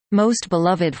his most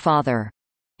beloved father,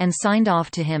 and signed off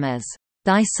to him as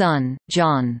thy son,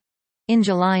 John. In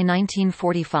July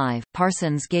 1945,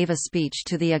 Parsons gave a speech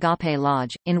to the Agape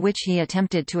Lodge, in which he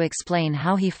attempted to explain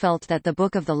how he felt that the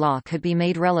Book of the Law could be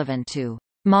made relevant to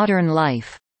modern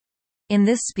life. In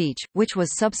this speech, which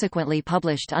was subsequently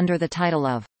published under the title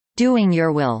of Doing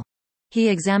Your Will, he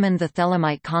examined the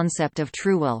Thelemite concept of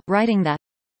true will, writing that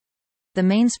The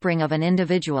mainspring of an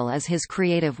individual is his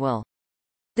creative will.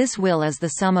 This will is the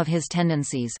sum of his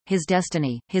tendencies, his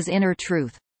destiny, his inner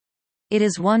truth. It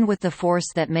is one with the force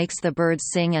that makes the birds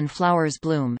sing and flowers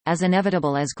bloom, as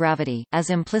inevitable as gravity, as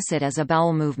implicit as a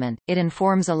bowel movement. It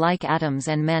informs alike atoms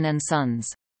and men and suns.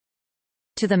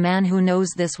 To the man who knows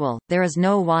this will, there is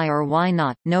no why or why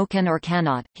not, no can or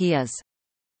cannot, he is.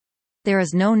 There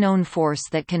is no known force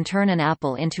that can turn an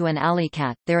apple into an alley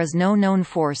cat, there is no known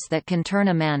force that can turn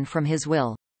a man from his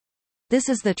will. This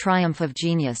is the triumph of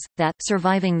genius, that,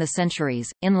 surviving the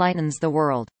centuries, enlightens the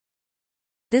world.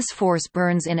 This force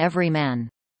burns in every man.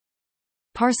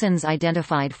 Parsons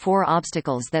identified 4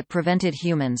 obstacles that prevented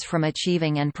humans from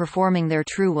achieving and performing their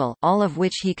true will, all of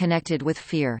which he connected with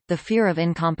fear: the fear of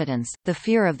incompetence, the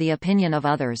fear of the opinion of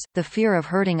others, the fear of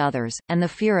hurting others, and the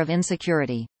fear of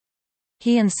insecurity.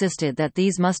 He insisted that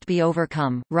these must be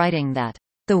overcome, writing that,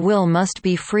 "The will must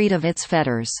be freed of its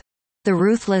fetters. The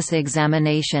ruthless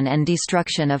examination and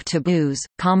destruction of taboos,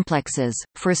 complexes,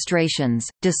 frustrations,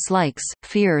 dislikes,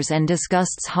 fears and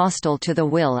disgusts hostile to the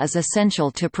will is essential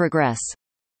to progress."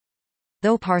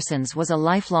 Though Parsons was a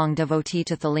lifelong devotee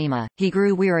to Thelema, he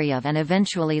grew weary of and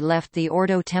eventually left the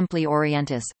Ordo Templi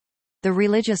Orientis, the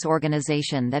religious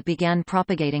organization that began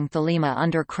propagating Thelema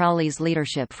under Crowley's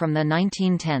leadership from the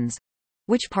 1910s,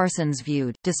 which Parsons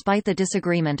viewed, despite the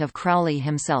disagreement of Crowley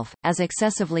himself, as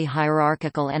excessively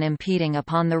hierarchical and impeding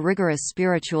upon the rigorous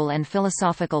spiritual and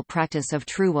philosophical practice of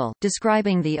true will,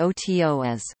 describing the OTO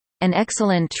as an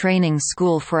excellent training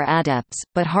school for adepts,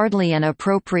 but hardly an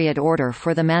appropriate order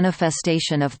for the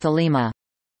manifestation of Thelema.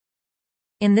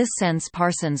 In this sense,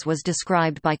 Parsons was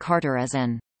described by Carter as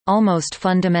an almost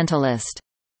fundamentalist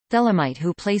Thelemite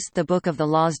who placed the Book of the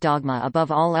Law's dogma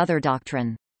above all other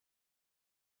doctrine.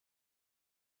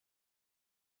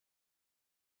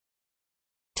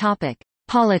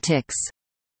 Politics.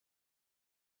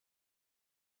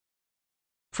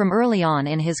 From early on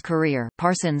in his career,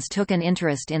 Parsons took an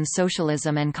interest in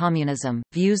socialism and communism,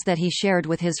 views that he shared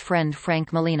with his friend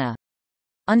Frank Molina.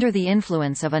 Under the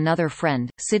influence of another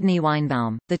friend, Sidney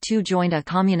Weinbaum, the two joined a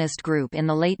communist group in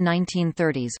the late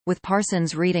 1930s, with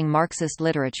Parsons reading Marxist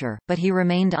literature, but he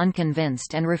remained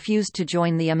unconvinced and refused to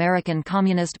join the American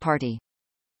Communist Party.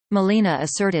 Molina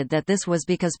asserted that this was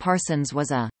because Parsons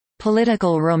was a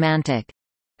political romantic,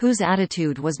 whose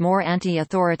attitude was more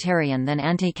anti-authoritarian than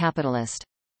anti-capitalist.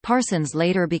 Parsons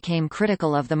later became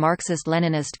critical of the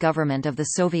Marxist-Leninist government of the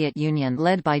Soviet Union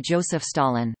led by Joseph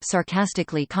Stalin,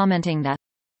 sarcastically commenting that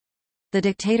the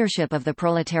dictatorship of the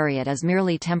proletariat is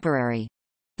merely temporary.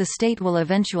 The state will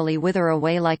eventually wither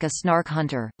away like a snark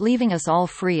hunter, leaving us all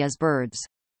free as birds.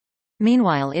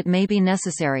 Meanwhile, it may be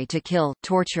necessary to kill,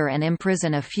 torture and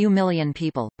imprison a few million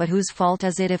people, but whose fault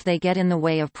is it if they get in the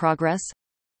way of progress?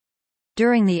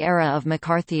 During the era of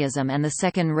McCarthyism and the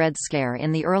Second Red Scare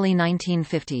in the early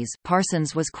 1950s,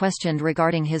 Parsons was questioned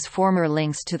regarding his former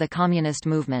links to the communist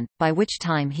movement, by which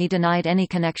time he denied any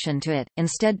connection to it,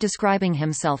 instead describing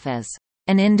himself as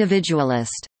an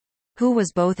individualist who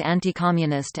was both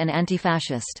anti-communist and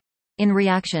anti-fascist. In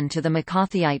reaction to the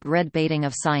McCarthyite red baiting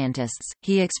of scientists,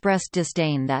 he expressed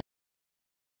disdain that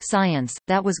science,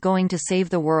 that was going to save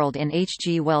the world in H.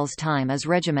 G. Wells' time, is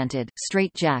regimented,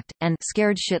 straight-jacked, and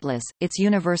scared shitless, its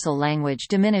universal language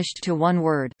diminished to one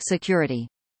word: security.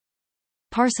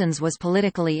 Parsons was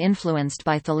politically influenced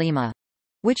by Thelema,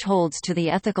 which holds to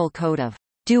the ethical code of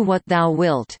do what thou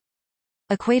wilt,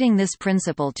 equating this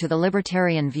principle to the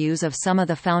libertarian views of some of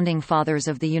the founding fathers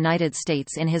of the United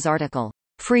States in his article,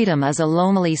 "Freedom is a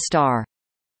Lonely Star,"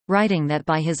 writing that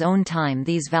by his own time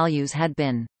these values had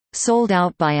been sold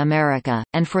out by America,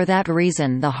 and for that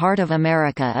reason the heart of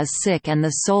America is sick and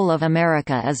the soul of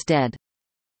America is dead.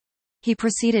 He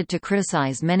proceeded to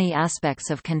criticize many aspects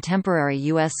of contemporary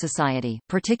U.S. society,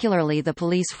 particularly the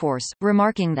police force,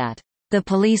 remarking that, "the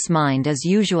police mind is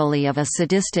usually of a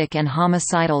sadistic and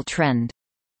homicidal trend,"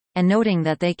 and noting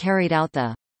that they carried out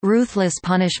the ruthless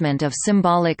punishment of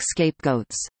symbolic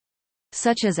scapegoats,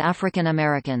 such as African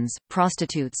Americans,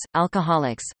 prostitutes,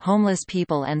 alcoholics, homeless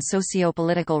people and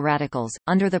socio-political radicals,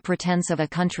 under the pretense of a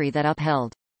country that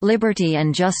upheld liberty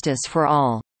and justice for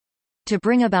all. To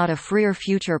bring about a freer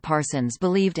future, Parsons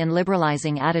believed in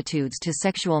liberalizing attitudes to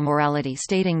sexual morality,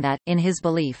 stating that, in his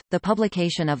belief, the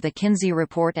publication of the Kinsey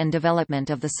Report and development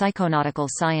of the psychonautical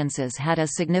sciences had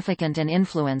as significant an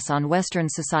influence on Western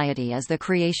society as the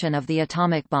creation of the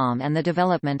atomic bomb and the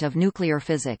development of nuclear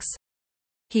physics.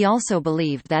 He also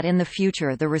believed that in the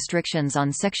future the restrictions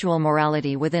on sexual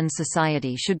morality within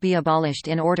society should be abolished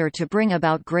in order to bring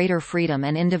about greater freedom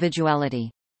and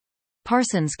individuality.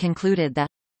 Parsons concluded that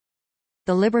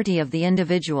the liberty of the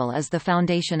individual is the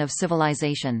foundation of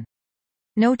civilization.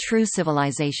 No true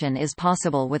civilization is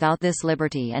possible without this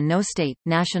liberty, and no state,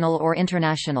 national or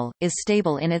international, is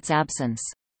stable in its absence.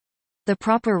 The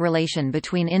proper relation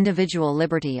between individual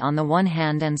liberty on the one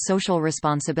hand and social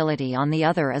responsibility on the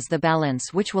other is the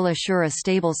balance which will assure a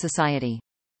stable society.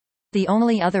 The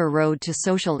only other road to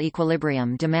social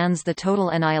equilibrium demands the total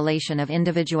annihilation of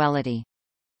individuality.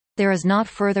 There is not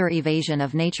further evasion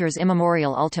of nature's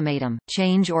immemorial ultimatum,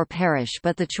 change or perish,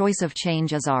 but the choice of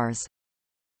change is ours.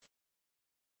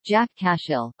 Jack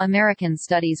Cashill, American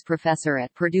Studies professor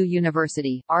at Purdue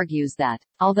University, argues that,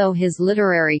 although his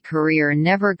literary career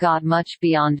never got much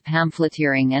beyond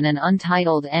pamphleteering and an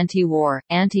untitled anti-war,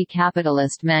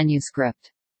 anti-capitalist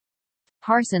manuscript,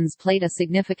 Parsons played a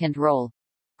significant role,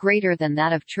 greater than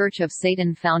that of Church of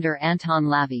Satan founder Anton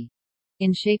LaVey,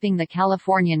 in shaping the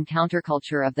Californian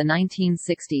counterculture of the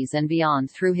 1960s and beyond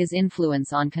through his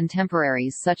influence on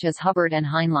contemporaries such as Hubbard and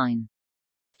Heinlein.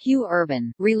 Hugh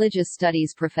Urban, religious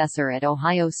studies professor at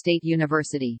Ohio State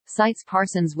University, cites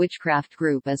Parsons' witchcraft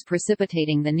group as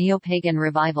precipitating the neo-pagan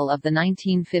revival of the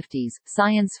 1950s.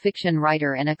 Science fiction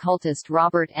writer and occultist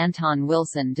Robert Anton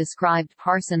Wilson described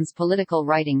Parsons' political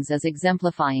writings as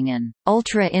exemplifying an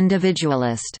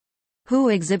ultra-individualist who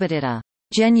exhibited a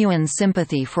genuine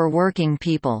sympathy for working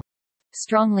people,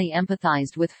 strongly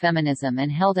empathized with feminism, and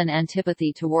held an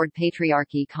antipathy toward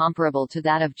patriarchy comparable to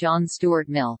that of John Stuart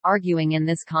Mill, arguing in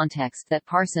this context that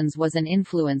Parsons was an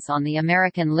influence on the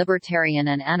American libertarian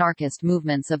and anarchist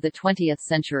movements of the 20th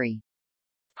century.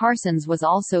 Parsons was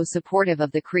also supportive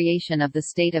of the creation of the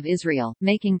State of Israel,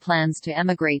 making plans to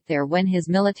emigrate there when his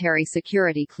military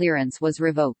security clearance was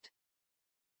revoked.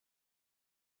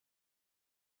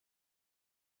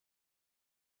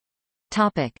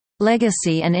 Topic: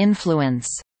 Legacy and influence.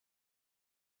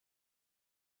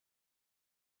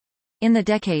 In the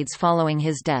decades following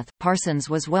his death, Parsons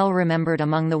was well remembered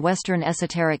among the Western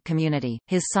esoteric community.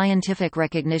 His scientific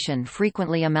recognition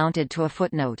frequently amounted to a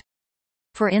footnote.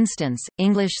 For instance,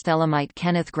 English Thelemite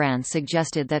Kenneth Grant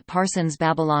suggested that Parsons'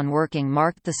 Babalon working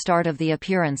marked the start of the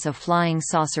appearance of flying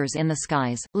saucers in the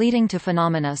skies, leading to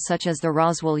phenomena such as the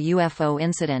Roswell UFO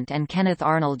incident and Kenneth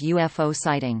Arnold UFO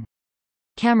sighting.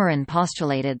 Cameron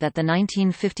postulated that the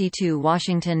 1952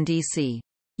 Washington, D.C.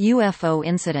 UFO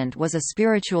incident was a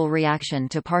spiritual reaction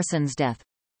to Parsons' death.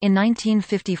 In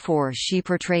 1954 she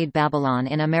portrayed Babalon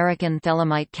in American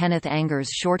Thelemite Kenneth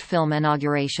Anger's short film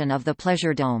Inauguration of the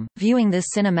Pleasure Dome, viewing this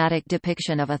cinematic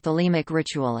depiction of a thelemic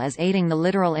ritual as aiding the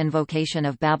literal invocation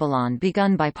of Babalon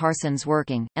begun by Parsons'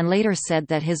 working, and later said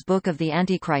that his Book of the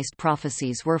Antichrist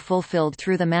prophecies were fulfilled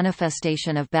through the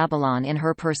manifestation of Babalon in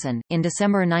her person. In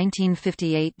December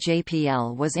 1958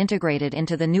 JPL was integrated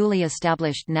into the newly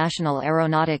established National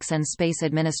Aeronautics and Space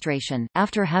Administration,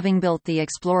 after having built the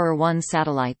Explorer 1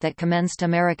 satellite that commenced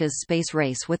America's space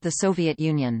race with the Soviet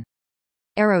Union.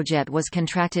 Aerojet was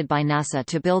contracted by NASA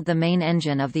to build the main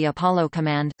engine of the Apollo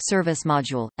Command, Service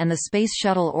Module, and the Space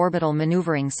Shuttle Orbital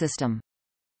Maneuvering System.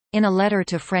 In a letter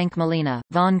to Frank Molina,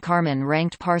 von Karman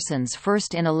ranked Parsons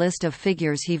first in a list of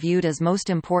figures he viewed as most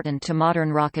important to modern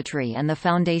rocketry and the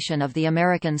foundation of the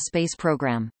American space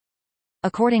program.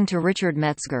 According to Richard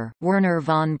Metzger, Werner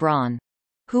von Braun,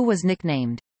 who was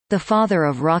nicknamed the father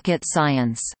of rocket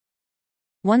science,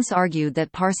 once argued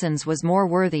that Parsons was more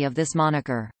worthy of this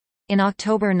moniker. In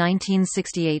October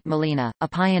 1968 Molina, a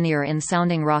pioneer in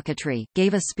sounding rocketry,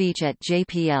 gave a speech at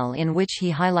JPL in which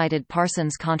he highlighted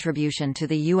Parsons' contribution to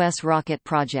the U.S. rocket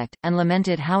project, and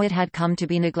lamented how it had come to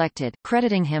be neglected,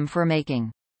 crediting him for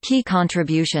making key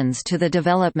contributions to the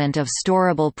development of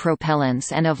storable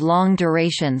propellants and of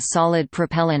long-duration solid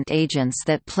propellant agents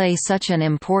that play such an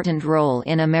important role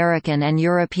in American and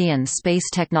European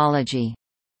space technology.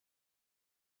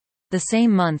 The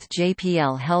same month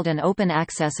JPL held an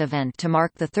open-access event to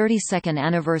mark the 32nd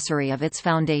anniversary of its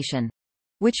foundation,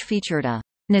 which featured a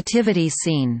nativity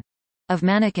scene of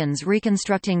mannequins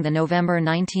reconstructing the November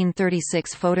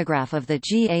 1936 photograph of the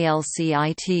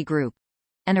GALCIT group,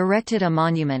 and erected a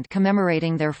monument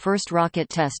commemorating their first rocket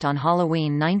test on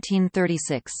Halloween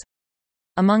 1936.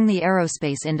 Among the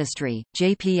aerospace industry,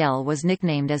 JPL was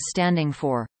nicknamed as standing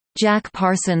for Jack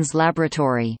Parsons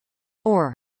Laboratory,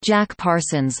 or Jack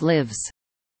Parsons Lives.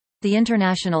 The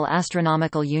International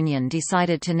Astronomical Union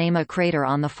decided to name a crater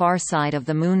on the far side of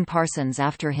the Moon Parsons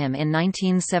after him in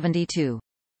 1972.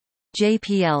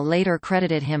 JPL later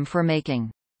credited him for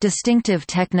making distinctive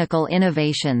technical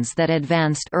innovations that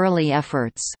advanced early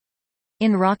efforts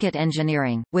in rocket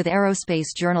engineering, with aerospace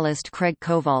journalist Craig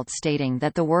Kowalt stating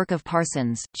that the work of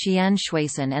Parsons, Chian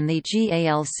Schweissen and the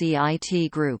GALCIT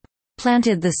group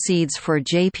planted the seeds for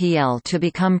JPL to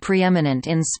become preeminent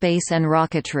in space and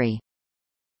rocketry.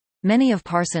 Many of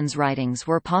Parsons' writings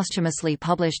were posthumously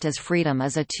published as Freedom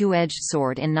is a Two-Edged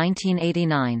Sword in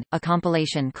 1989, a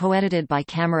compilation co-edited by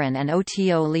Cameron and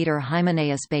OTO leader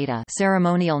Hymenaeus Beta,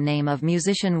 ceremonial name of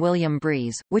musician William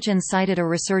Breeze, which incited a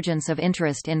resurgence of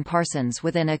interest in Parsons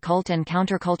within occult and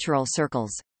countercultural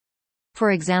circles.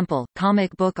 For example,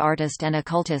 comic book artist and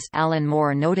occultist Alan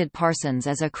Moore noted Parsons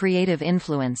as a creative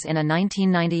influence in a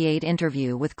 1998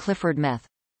 interview with Clifford Meth.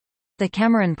 The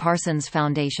Cameron Parsons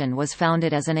Foundation was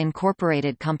founded as an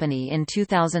incorporated company in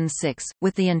 2006,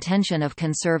 with the intention of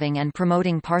conserving and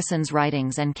promoting Parsons'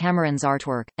 writings and Cameron's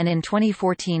artwork, and in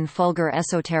 2014 Fulgur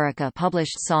Esoterica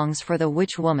published Songs for the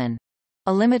Witch Woman,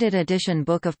 a limited edition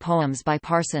book of poems by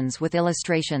Parsons with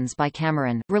illustrations by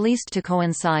Cameron, released to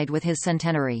coincide with his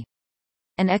centenary.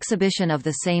 An exhibition of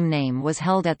the same name was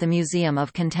held at the Museum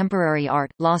of Contemporary Art,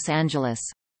 Los Angeles.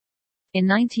 In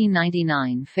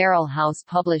 1999, Farrell House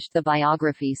published the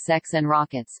biography Sex and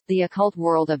Rockets, The Occult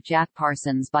World of Jack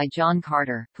Parsons by John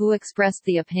Carter, who expressed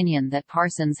the opinion that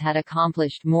Parsons had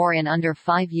accomplished more in under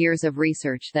 5 years of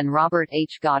research than Robert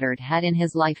H. Goddard had in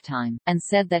his lifetime, and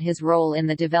said that his role in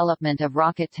the development of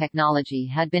rocket technology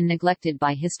had been neglected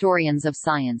by historians of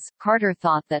science. Carter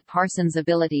thought that Parsons'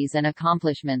 abilities and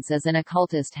accomplishments as an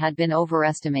occultist had been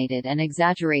overestimated and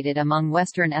exaggerated among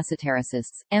Western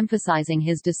esotericists, emphasizing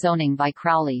his disowning by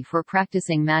Crowley for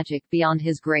practicing magic beyond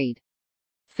his grade.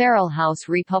 Farrell House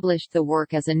republished the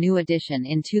work as a new edition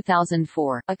in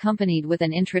 2004, accompanied with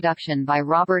an introduction by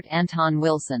Robert Anton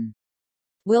Wilson.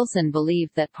 Wilson believed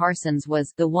that Parsons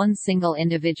was the one single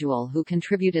individual who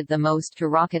contributed the most to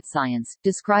rocket science,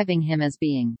 describing him as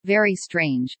being very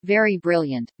strange, very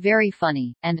brilliant, very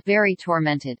funny, and very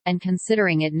tormented, and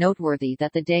considering it noteworthy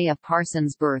that the day of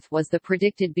Parsons' birth was the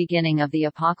predicted beginning of the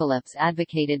apocalypse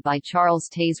advocated by Charles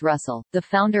Taze Russell, the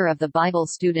founder of the Bible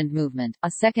student movement.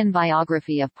 A second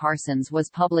biography of Parsons was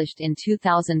published in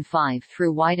 2005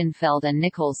 through Weidenfeld and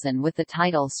Nicholson with the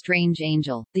title Strange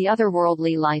Angel, The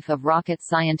Otherworldly Life of Rocket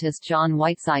Scientist John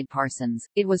Whiteside Parsons.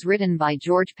 It was written by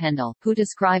George Pendle, who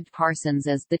described Parsons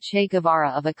as the Che Guevara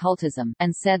of occultism,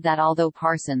 and said that although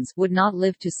Parsons would not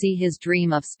live to see his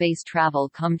dream of space travel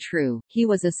come true, he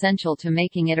was essential to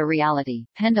making it a reality.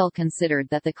 Pendle considered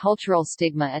that the cultural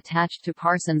stigma attached to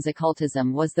Parsons'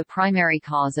 occultism was the primary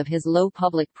cause of his low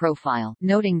public profile,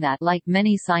 noting that, like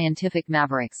many scientific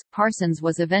mavericks, Parsons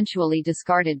was eventually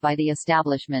discarded by the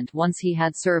establishment once he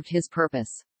had served his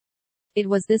purpose. It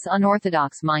was this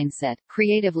unorthodox mindset,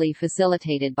 creatively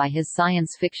facilitated by his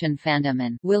science fiction fandom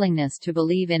and willingness to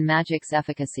believe in magic's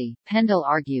efficacy, Pendle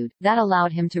argued, that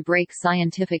allowed him to break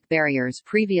scientific barriers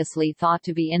previously thought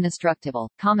to be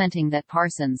indestructible, commenting that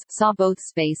Parsons saw both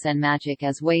space and magic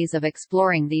as ways of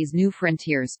exploring these new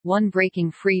frontiers, one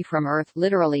breaking free from Earth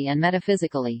literally and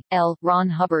metaphysically. Ron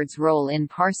Hubbard's role in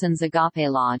Parsons' Agape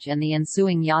Lodge and the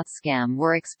ensuing yacht scam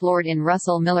were explored in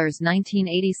Russell Miller's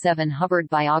 1987 Hubbard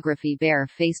biography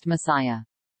Bare-Faced Messiah.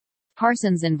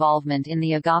 Parsons' involvement in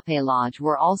the Agape Lodge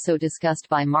were also discussed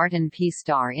by Martin P.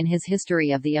 Starr in his History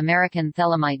of the American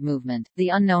Thelemite Movement, The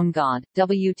Unknown God,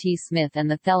 W. T. Smith and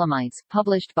the Thelemites,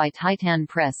 published by Titan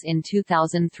Press in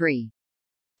 2003.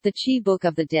 The Chi Book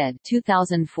of the Dead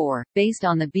 2004, based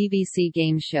on the BBC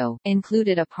game show,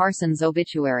 included a Parsons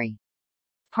obituary.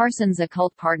 Parsons'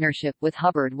 occult partnership with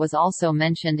Hubbard was also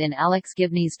mentioned in Alex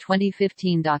Gibney's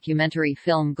 2015 documentary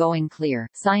film Going Clear,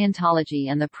 Scientology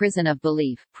and the Prison of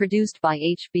Belief, produced by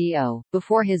HBO.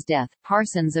 Before his death,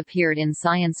 Parsons appeared in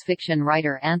science fiction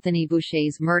writer Anthony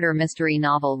Boucher's murder mystery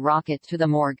novel Rocket to the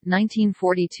Morgue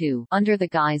 1942, under the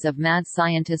guise of mad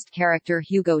scientist character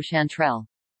Hugo Chantrell.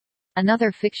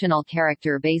 Another fictional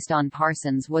character based on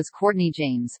Parsons was Courtney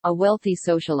James, a wealthy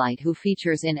socialite who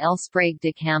features in L. Sprague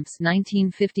de Camp's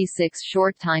 1956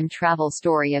 short time travel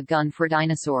story A Gun for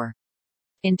Dinosaur.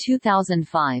 In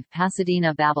 2005,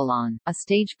 Pasadena Babalon, a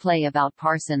stage play about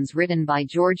Parsons written by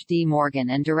George D.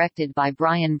 Morgan and directed by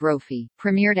Brian Brophy,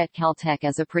 premiered at Caltech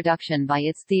as a production by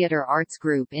its Theater Arts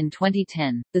Group in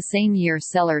 2010. The same year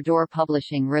Cellar Door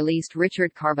Publishing released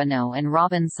Richard Carbonneau and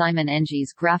Robin Simon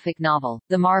Eng's graphic novel,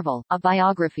 The Marvel, a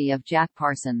biography of Jack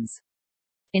Parsons.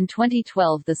 In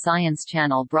 2012 the Science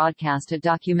Channel broadcast a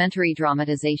documentary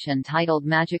dramatization titled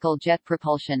Magical Jet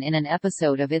Propulsion in an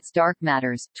episode of its Dark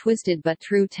Matters, Twisted But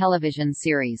True television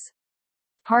series.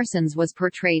 Parsons was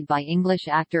portrayed by English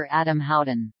actor Adam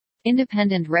Howden.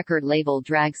 Independent record label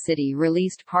Drag City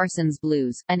released Parsons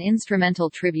Blues, an instrumental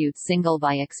tribute single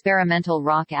by experimental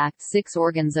rock act Six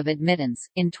Organs of Admittance.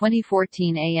 In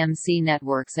 2014 AMC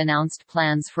Networks announced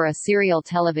plans for a serial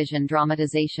television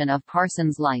dramatization of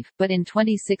Parsons' life, but in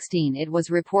 2016 it was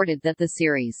reported that the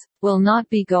series will not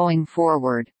be going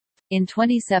forward. In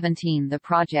 2017, the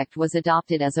project was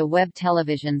adopted as a web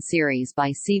television series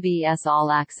by CBS All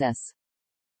Access.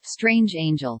 Strange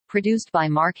Angel, produced by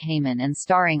Mark Heyman and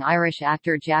starring Irish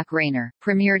actor Jack Rayner,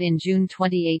 premiered in June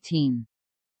 2018.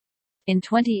 In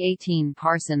 2018,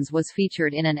 Parsons was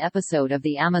featured in an episode of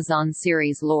the Amazon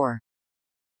series Lore.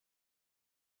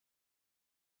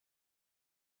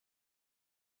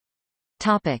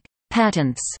 Topic: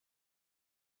 Patents.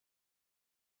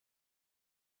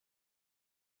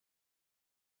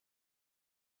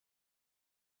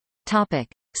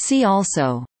 Topic: See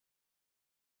also.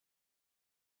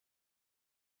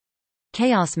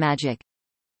 Chaos magic,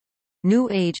 New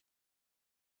Age,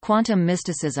 quantum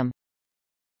mysticism,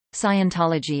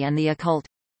 Scientology and the occult,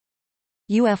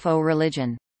 UFO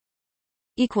religion.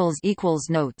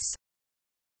 Notes